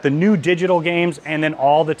 you've got the new digital games, and then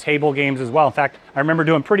all the table games as well. In fact, I remember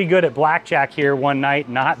doing pretty good at blackjack here one night,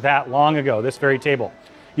 not that long ago, this very table.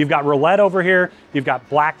 You've got roulette over here, you've got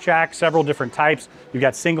blackjack, several different types, you've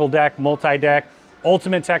got single deck, multi-deck,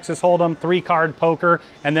 ultimate Texas Hold'em, 3-card poker,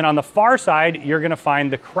 and then on the far side, you're gonna find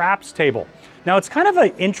the craps table. Now, it's kind of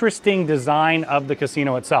an interesting design of the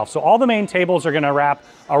casino itself. So all the main tables are gonna wrap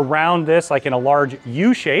around this like in a large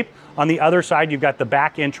U shape. On the other side, you've got the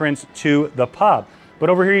back entrance to the pub. But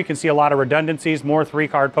over here, you can see a lot of redundancies, more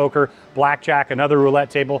 3-card poker, blackjack, another roulette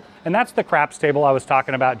table, and that's the craps table I was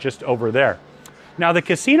talking about just over there. Now, the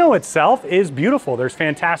casino itself is beautiful. There's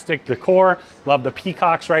fantastic decor. Love the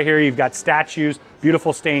peacocks right here. You've got statues,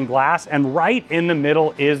 beautiful stained glass, and right in the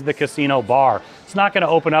middle is the casino bar. It's not going to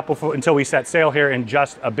open up until we set sail here in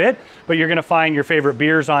just a bit, but you're going to find your favorite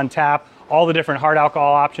beers on tap, all the different hard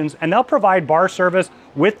alcohol options, and they'll provide bar service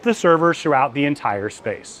with the servers throughout the entire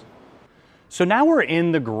space. So now we're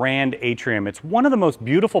in the Grand Atrium. It's one of the most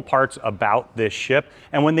beautiful parts about this ship.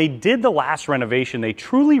 And when they did the last renovation, they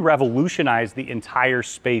truly revolutionized the entire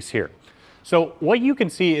space here. So what you can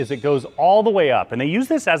see is it goes all the way up, and they use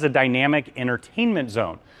this as a dynamic entertainment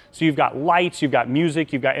zone. So you've got lights, you've got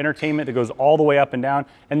music, you've got entertainment that goes all the way up and down,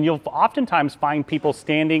 and you'll oftentimes find people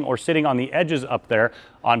standing or sitting on the edges up there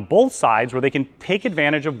on both sides where they can take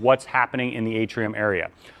advantage of what's happening in the atrium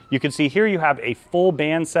area. You can see here you have a full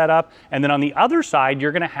band setup, and then on the other side,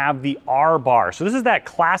 you're gonna have the R bar. So this is that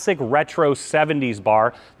classic retro 70s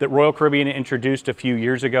bar that Royal Caribbean introduced a few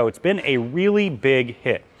years ago. It's been a really big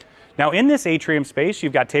hit. Now in this atrium space,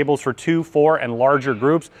 you've got tables for 2, 4, and larger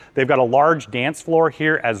groups. They've got a large dance floor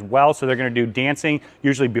here as well, so they're gonna do dancing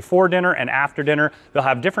usually before dinner and after dinner. They'll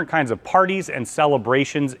have different kinds of parties and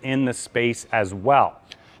celebrations in the space as well.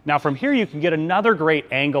 Now from here, you can get another great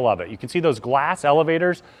angle of it. You can see those glass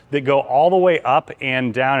elevators that go all the way up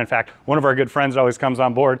and down. In fact, one of our good friends that always comes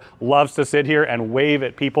on board loves to sit here and wave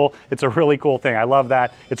at people. It's a really cool thing. I love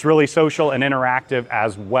that. It's really social and interactive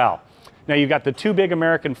as well. Now you've got the 2 big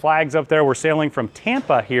American flags up there. We're sailing from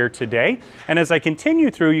Tampa here today. And as I continue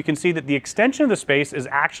through, you can see that the extension of the space is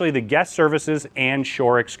actually the guest services and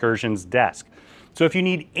shore excursions desk. So if you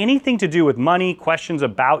need anything to do with money, questions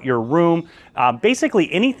about your room,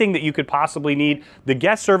 basically anything that you could possibly need, the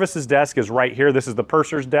guest services desk is right here. This is the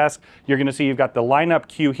purser's desk. You're gonna see you've got the lineup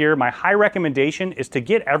queue here. My high recommendation is to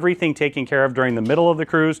get everything taken care of during the middle of the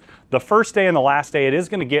cruise. The first day and the last day, it is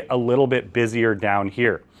gonna get a little bit busier down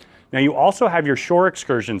here. Now you also have your shore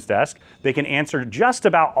excursions desk. They can answer just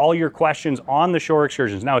about all your questions on the shore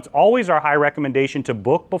excursions. Now it's always our high recommendation to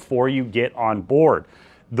book before you get on board.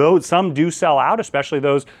 Though some do sell out, especially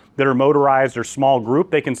those that are motorized or small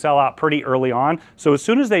group, they can sell out pretty early on. So as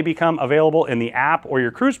soon as they become available in the app or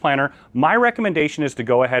your cruise planner, my recommendation is to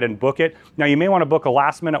go ahead and book it. Now you may want to book a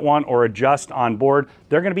last minute one or adjust on board.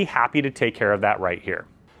 They're going to be happy to take care of that right here.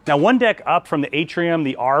 Now, one deck up from the atrium,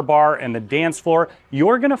 the R bar, and the dance floor,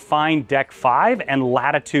 you're gonna find deck 5 and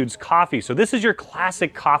Latitude's Coffee. So this is your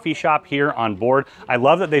classic coffee shop here on board. I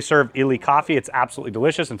love that they serve Illy coffee. It's absolutely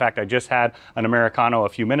delicious. In fact, I just had an Americano a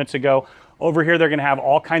few minutes ago. Over here, they're gonna have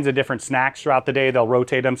all kinds of different snacks throughout the day. They'll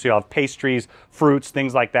rotate them, so you'll have pastries, fruits,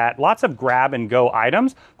 things like that. Lots of grab and go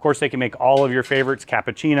items. Of course, they can make all of your favorites,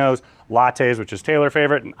 cappuccinos, lattes, which is Taylor's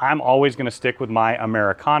favorite, and I'm always gonna stick with my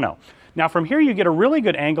Americano. Now from here you get a really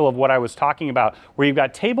good angle of what I was talking about, where you've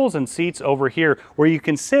got tables and seats over here where you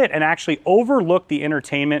can sit and actually overlook the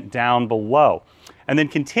entertainment down below. And then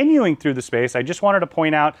continuing through the space, I just wanted to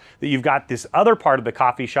point out that you've got this other part of the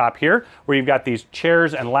coffee shop here where you've got these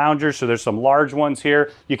chairs and loungers. So there's some large ones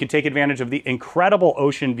here. You can take advantage of the incredible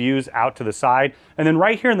ocean views out to the side. And then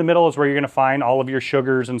right here in the middle is where you're going to find all of your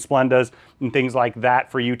sugars and Splendas and things like that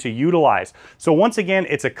for you to utilize. So once again,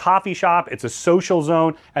 it's a coffee shop, it's a social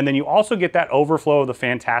zone, and then you also get that overflow of the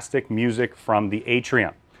fantastic music from the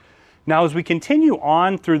atrium. Now, as we continue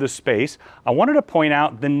on through the space, I wanted to point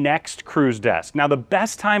out the next cruise desk. Now, the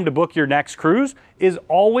best time to book your next cruise is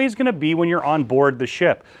always going to be when you're on board the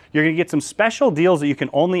ship. You're going to get some special deals that you can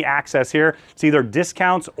only access here. It's either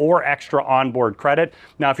discounts or extra onboard credit.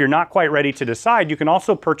 Now, if you're not quite ready to decide, you can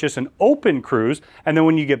also purchase an open cruise, and then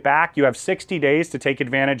when you get back, you have 60 days to take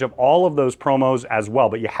advantage of all of those promos as well.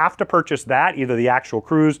 But you have to purchase that, either the actual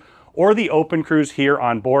cruise or the open cruise here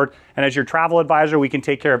on board. And as your travel advisor, we can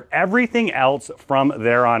take care of everything else from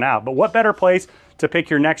there on out. But what better place to pick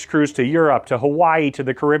your next cruise to Europe, to Hawaii, to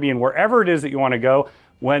the Caribbean, wherever it is that you want to go,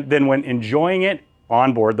 than when enjoying it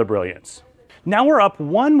on board the Brilliance. Now we're up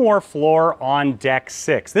one more floor on deck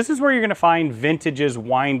 6. This is where you're going to find Vintage's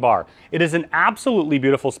Wine Bar. It is an absolutely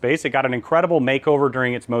beautiful space. It got an incredible makeover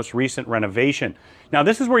during its most recent renovation. Now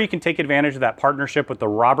this is where you can take advantage of that partnership with the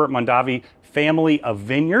Robert Mondavi family of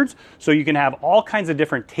vineyards. So you can have all kinds of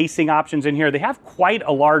different tasting options in here. They have quite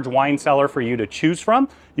a large wine cellar for you to choose from.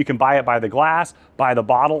 You can buy it by the glass, by the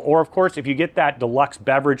bottle, or of course, if you get that deluxe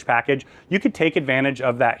beverage package, you could take advantage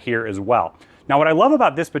of that here as well. Now, what I love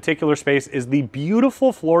about this particular space is the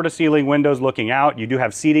beautiful floor-to-ceiling windows looking out. You do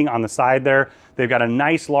have seating on the side there. They've got a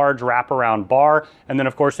nice large wraparound bar. And then,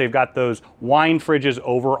 of course, they've got those wine fridges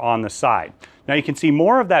over on the side. Now, you can see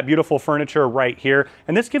more of that beautiful furniture right here.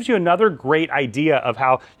 And this gives you another great idea of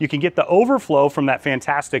how you can get the overflow from that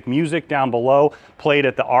fantastic music down below played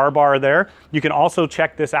at the R bar there. You can also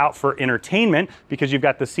check this out for entertainment because you've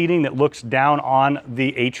got the seating that looks down on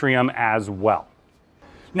the atrium as well.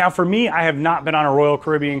 Now for me, I have not been on a Royal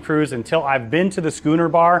Caribbean cruise until I've been to the Schooner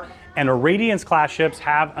Bar, and Radiance class ships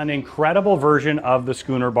have an incredible version of the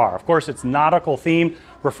Schooner Bar. Of course, it's nautical themed,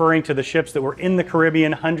 referring to the ships that were in the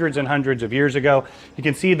Caribbean hundreds and hundreds of years ago. You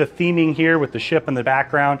can see the theming here with the ship in the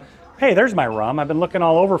background. Hey, there's my rum. I've been looking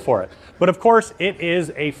all over for it. But of course, it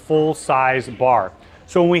is a full-size bar.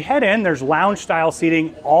 So when we head in, there's lounge style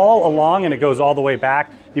seating all along and it goes all the way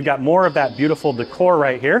back. You've got more of that beautiful decor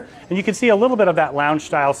right here. And you can see a little bit of that lounge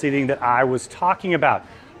style seating that I was talking about.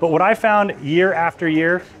 But what I found year after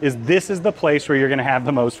year is this is the place where you're gonna have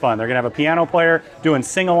the most fun. They're gonna have a piano player doing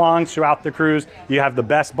sing-alongs throughout the cruise. You have the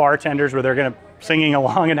best bartenders where they're gonna singing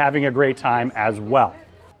along and having a great time as well.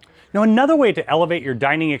 Now, another way to elevate your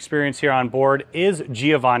dining experience here on board is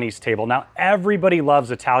Giovanni's Table. Now, everybody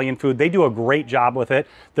loves Italian food. They do a great job with it.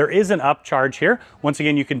 There is an upcharge here. Once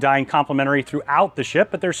again, you can dine complimentary throughout the ship,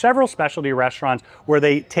 but there's several specialty restaurants where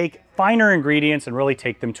they take finer ingredients and really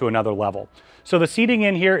take them to another level. So the seating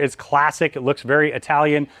in here is classic. It looks very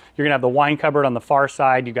Italian. You're gonna have the wine cupboard on the far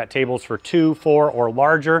side. You've got tables for 2, 4, or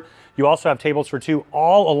larger. You also have tables for 2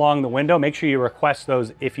 all along the window. Make sure you request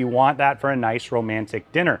those if you want that for a nice romantic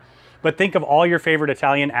dinner. But think of all your favorite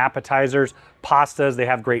Italian appetizers, pastas. They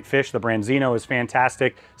have great fish. The branzino is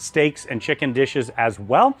fantastic. Steaks and chicken dishes as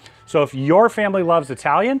well. So if your family loves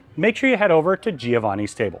Italian, make sure you head over to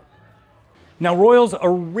Giovanni's Table. Now, Royal's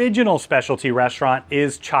original specialty restaurant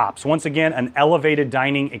is Chops. Once again, an elevated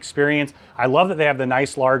dining experience. I love that they have the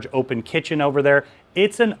nice large open kitchen over there.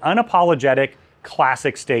 It's an unapologetic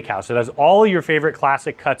classic steakhouse. It has all of your favorite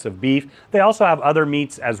classic cuts of beef. They also have other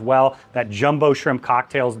meats as well. That jumbo shrimp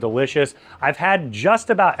cocktail is delicious. I've had just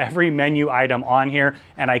about every menu item on here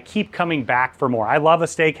and I keep coming back for more. I love a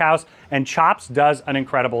steakhouse and Chops does an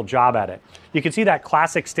incredible job at it. You can see that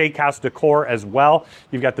classic steakhouse decor as well.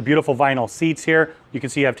 You've got the beautiful vinyl seats here. You can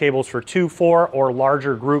see you have tables for 2, 4, or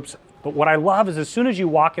larger groups. But what I love is as soon as you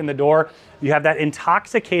walk in the door, you have that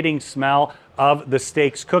intoxicating smell of the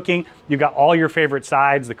steaks cooking. You've got all your favorite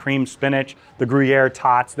sides, the cream spinach, the Gruyere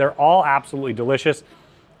tots. They're all absolutely delicious,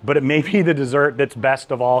 but it may be the dessert that's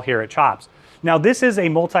best of all here at Chops. Now, this is a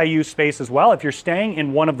multi-use space as well. If you're staying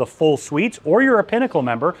in one of the full suites or you're a Pinnacle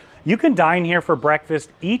member, you can dine here for breakfast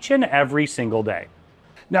each and every single day.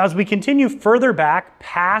 Now, as we continue further back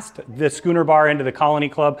past the Schooner Bar into the Colony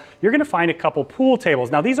Club, you're gonna find a couple pool tables.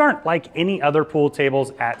 Now, these aren't like any other pool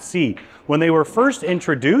tables at sea. When they were first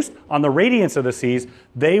introduced on the Radiance of the Seas,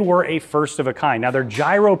 They were a first of a kind. Now they're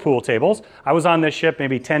gyro pool tables. I was on this ship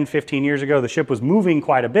maybe 10, 15 years ago. The ship was moving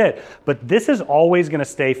quite a bit, but this is always gonna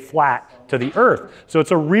stay flat to the earth. So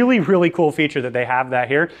it's a really, really cool feature that they have that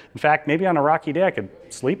here. In fact, maybe on a rocky day I could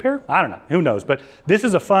sleep here? I don't know, who knows? But this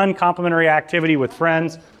is a fun complimentary activity with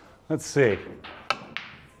friends. Let's see.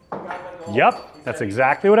 Yep, that's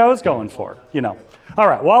exactly what I was going for, you know. All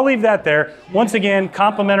right, well, I'll leave that there. Once again,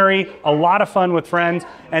 complimentary, a lot of fun with friends.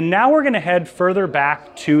 And now we're gonna head further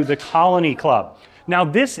back to the Colony Club. Now,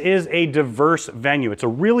 this is a diverse venue. It's a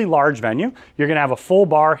really large venue. You're gonna have a full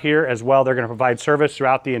bar here as well. They're gonna provide service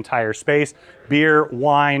throughout the entire space, beer,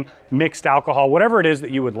 wine, mixed alcohol, whatever it is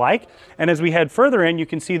that you would like. And as we head further in, you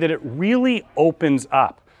can see that it really opens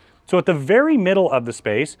up. So at the very middle of the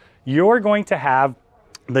space, you're going to have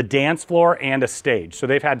the dance floor and a stage. So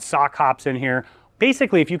they've had sock hops in here.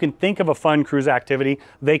 Basically, if you can think of a fun cruise activity,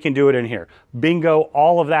 they can do it in here. Bingo,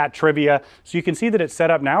 all of that, trivia. So you can see that it's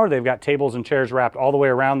set up now where they've got tables and chairs wrapped all the way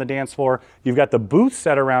around the dance floor. You've got the booths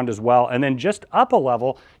set around as well. And then just up a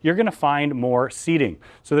level, you're gonna find more seating.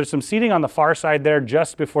 So there's some seating on the far side there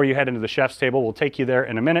just before you head into the chef's table. We'll take you there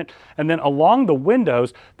in a minute. And then along the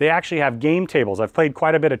windows, they actually have game tables. I've played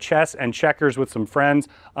quite a bit of chess and checkers with some friends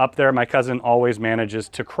up there. My cousin always manages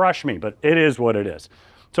to crush me, but it is what it is.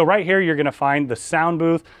 So right here, you're gonna find the sound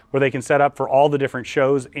booth where they can set up for all the different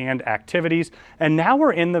shows and activities. And now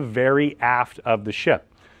we're in the very aft of the ship.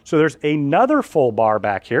 So there's another full bar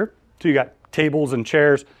back here. So you got tables and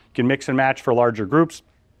chairs, you can mix and match for larger groups.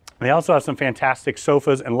 They also have some fantastic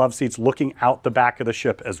sofas and love seats looking out the back of the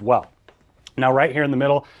ship as well. Now right here in the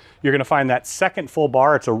middle, you're gonna find that second full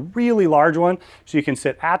bar. It's a really large one. So you can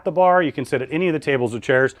sit at the bar, you can sit at any of the tables or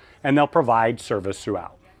chairs, and they'll provide service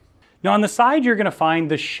throughout. Now on the side, you're gonna find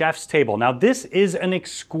the chef's table. Now this is an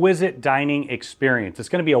exquisite dining experience. It's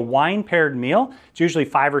gonna be a wine paired meal. It's usually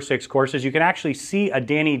 5 or 6 courses. You can actually see a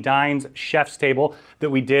Danny Dines chef's table that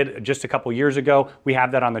we did just a couple years ago. We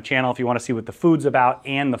have that on the channel if you wanna see what the food's about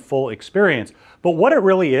and the full experience. But what it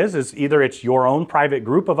really is either it's your own private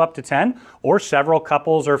group of up to 10 or several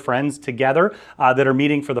couples or friends together that are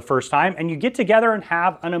meeting for the first time, and you get together and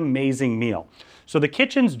have an amazing meal. So the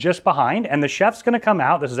kitchen's just behind and the chef's gonna come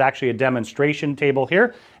out. This is actually a demonstration table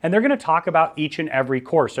here, and they're gonna talk about each and every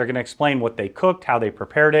course. They're gonna explain what they cooked, how they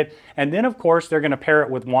prepared it, and then of course they're gonna pair it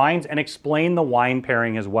with wines and explain the wine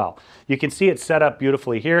pairing as well. You can see it set up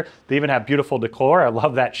beautifully here. They even have beautiful decor. I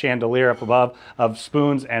love that chandelier up above of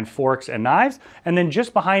spoons and forks and knives. And then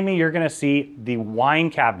just behind me, you're gonna see the wine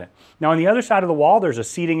cabinet. Now on the other side of the wall, there's a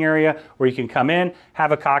seating area where you can come in,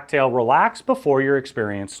 have a cocktail, relax before your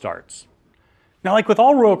experience starts. Now, like with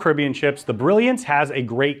all Royal Caribbean ships, the Brilliance has a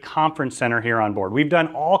great conference center here on board. We've done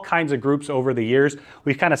all kinds of groups over the years.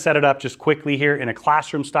 We've kind of set it up just quickly here in a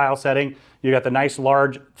classroom style setting. You got the nice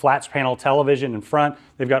large flat panel television in front.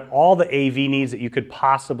 They've got all the AV needs that you could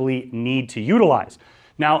possibly need to utilize.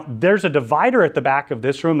 Now, there's a divider at the back of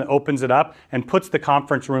this room that opens it up and puts the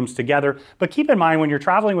conference rooms together. But keep in mind, when you're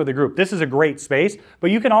traveling with a group, this is a great space,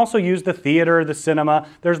 but you can also use the theater, the cinema.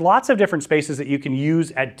 There's lots of different spaces that you can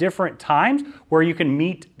use at different times where you can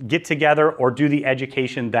meet, get together, or do the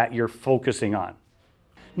education that you're focusing on.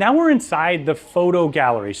 Now we're inside the photo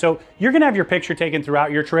gallery. So you're gonna have your picture taken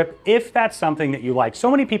throughout your trip if that's something that you like. So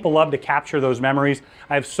many people love to capture those memories.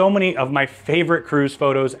 I have so many of my favorite cruise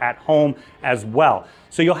photos at home as well.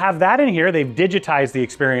 So you'll have that in here. They've digitized the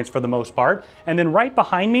experience for the most part. And then right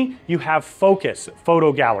behind me, you have Focus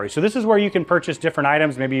Photo Gallery. So this is where you can purchase different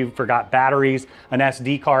items. Maybe you forgot batteries, an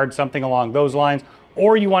SD card, something along those lines,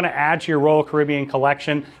 or you want to add to your Royal Caribbean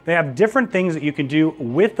collection. They have different things that you can do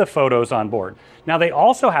with the photos on board. Now they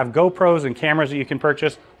also have GoPros and cameras that you can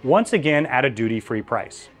purchase, once again at a duty-free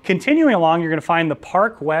price. Continuing along, you're going to find the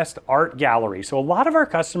Park West Art Gallery. So a lot of our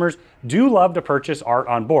customers do love to purchase art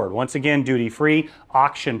on board. Once again, duty-free,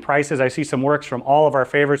 auction prices. I see some works from all of our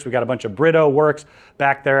favorites. We got a bunch of Brito works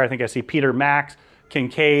back there. I think I see Peter Max,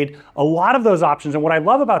 Kincaid, a lot of those options. And what I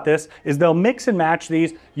love about this is they'll mix and match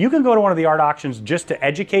these. You can go to one of the art auctions just to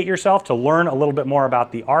educate yourself, to learn a little bit more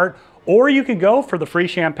about the art, or you can go for the free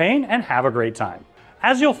champagne and have a great time.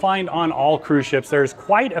 As you'll find on all cruise ships, there's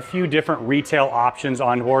quite a few different retail options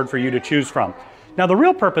on board for you to choose from. Now the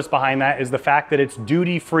real purpose behind that is the fact that it's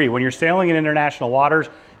duty-free. When you're sailing in international waters,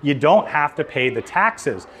 you don't have to pay the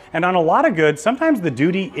taxes. And on a lot of goods, sometimes the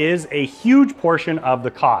duty is a huge portion of the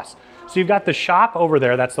cost. So you've got the shop over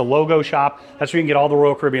there, that's the logo shop. That's where you can get all the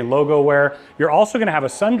Royal Caribbean logo wear. You're also gonna have a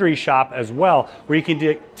sundry shop as well, where you can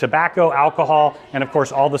get tobacco, alcohol, and of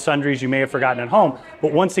course all the sundries you may have forgotten at home.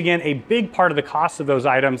 But once again, a big part of the cost of those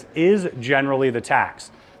items is generally the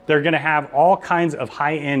tax. They're gonna have all kinds of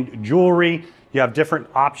high-end jewelry. You have different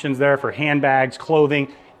options there for handbags,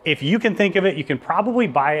 clothing. If you can think of it, you can probably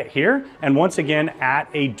buy it here, and once again, at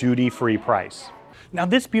a duty-free price. Now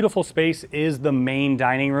this beautiful space is the main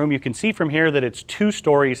dining room. You can see from here that it's 2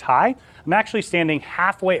 stories high. I'm actually standing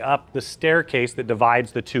halfway up the staircase that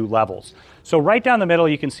divides the 2 levels. So right down the middle,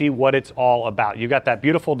 you can see what it's all about. You've got that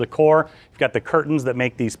beautiful decor, you've got the curtains that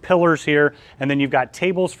make these pillars here, and then you've got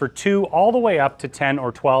tables for 2 all the way up to 10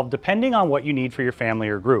 or 12, depending on what you need for your family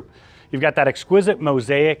or group. You've got that exquisite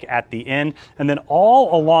mosaic at the end, and then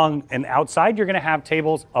all along and outside, you're gonna have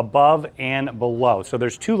tables above and below. So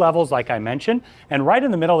there's 2 levels, like I mentioned, and right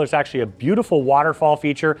in the middle, there's actually a beautiful waterfall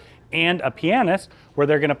feature and a pianist where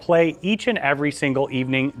they're gonna play each and every single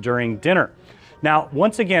evening during dinner. Now,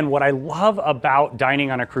 once again, what I love about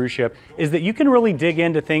dining on a cruise ship is that you can really dig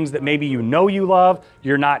into things that maybe you know you love,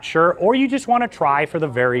 you're not sure, or you just wanna try for the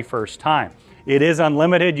very first time. It is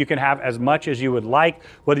unlimited. You can have as much as you would like,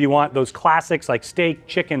 whether you want those classics like steak,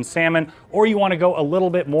 chicken, salmon, or you want to go a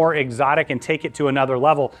little bit more exotic and take it to another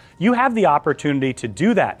level. You have the opportunity to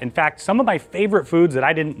do that. In fact, some of my favorite foods that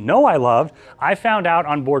I didn't know I loved, I found out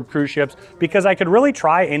on board cruise ships because I could really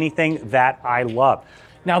try anything that I love.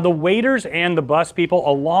 Now, the waiters and the bus people,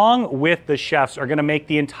 along with the chefs, are gonna make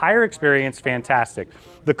the entire experience fantastic.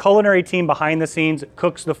 The culinary team behind the scenes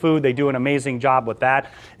cooks the food. They do an amazing job with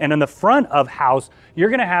that. And in the front of house,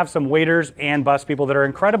 you're gonna have some waiters and bus people that are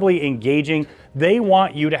incredibly engaging. They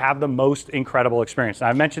want you to have the most incredible experience. Now,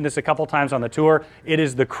 I've mentioned this a couple times on the tour. It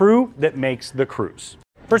is the crew that makes the cruise.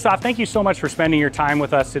 First off, thank you so much for spending your time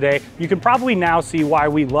with us today. You can probably now see why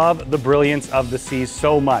we love the Brilliance of the Seas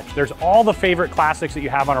so much. There's all the favorite classics that you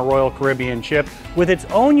have on a Royal Caribbean ship with its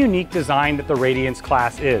own unique design that the Radiance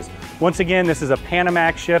class is. Once again, this is a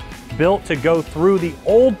Panamax ship built to go through the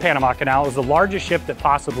old Panama Canal. It was the largest ship that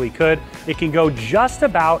possibly could. It can go just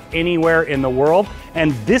about anywhere in the world,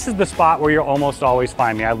 and this is the spot where you'll almost always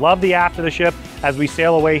find me. I love the aft of the ship. As we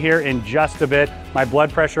sail away here in just a bit, my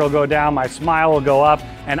blood pressure will go down, my smile will go up,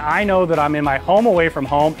 and I know that I'm in my home away from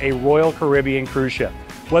home, a Royal Caribbean cruise ship.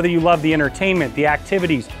 Whether you love the entertainment, the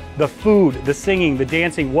activities, the food, the singing, the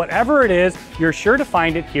dancing, whatever it is, you're sure to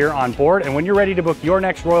find it here on board. And when you're ready to book your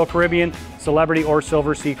next Royal Caribbean, Celebrity, or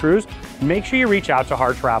Silver Sea cruise, make sure you reach out to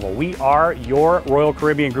Harr Travel. We are your Royal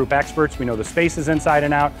Caribbean group experts. We know the spaces inside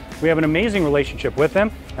and out. We have an amazing relationship with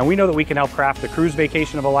them, and we know that we can help craft the cruise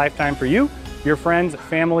vacation of a lifetime for you, your friends,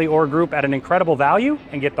 family, or group at an incredible value,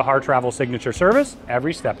 and get the Harr Travel signature service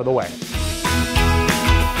every step of the way.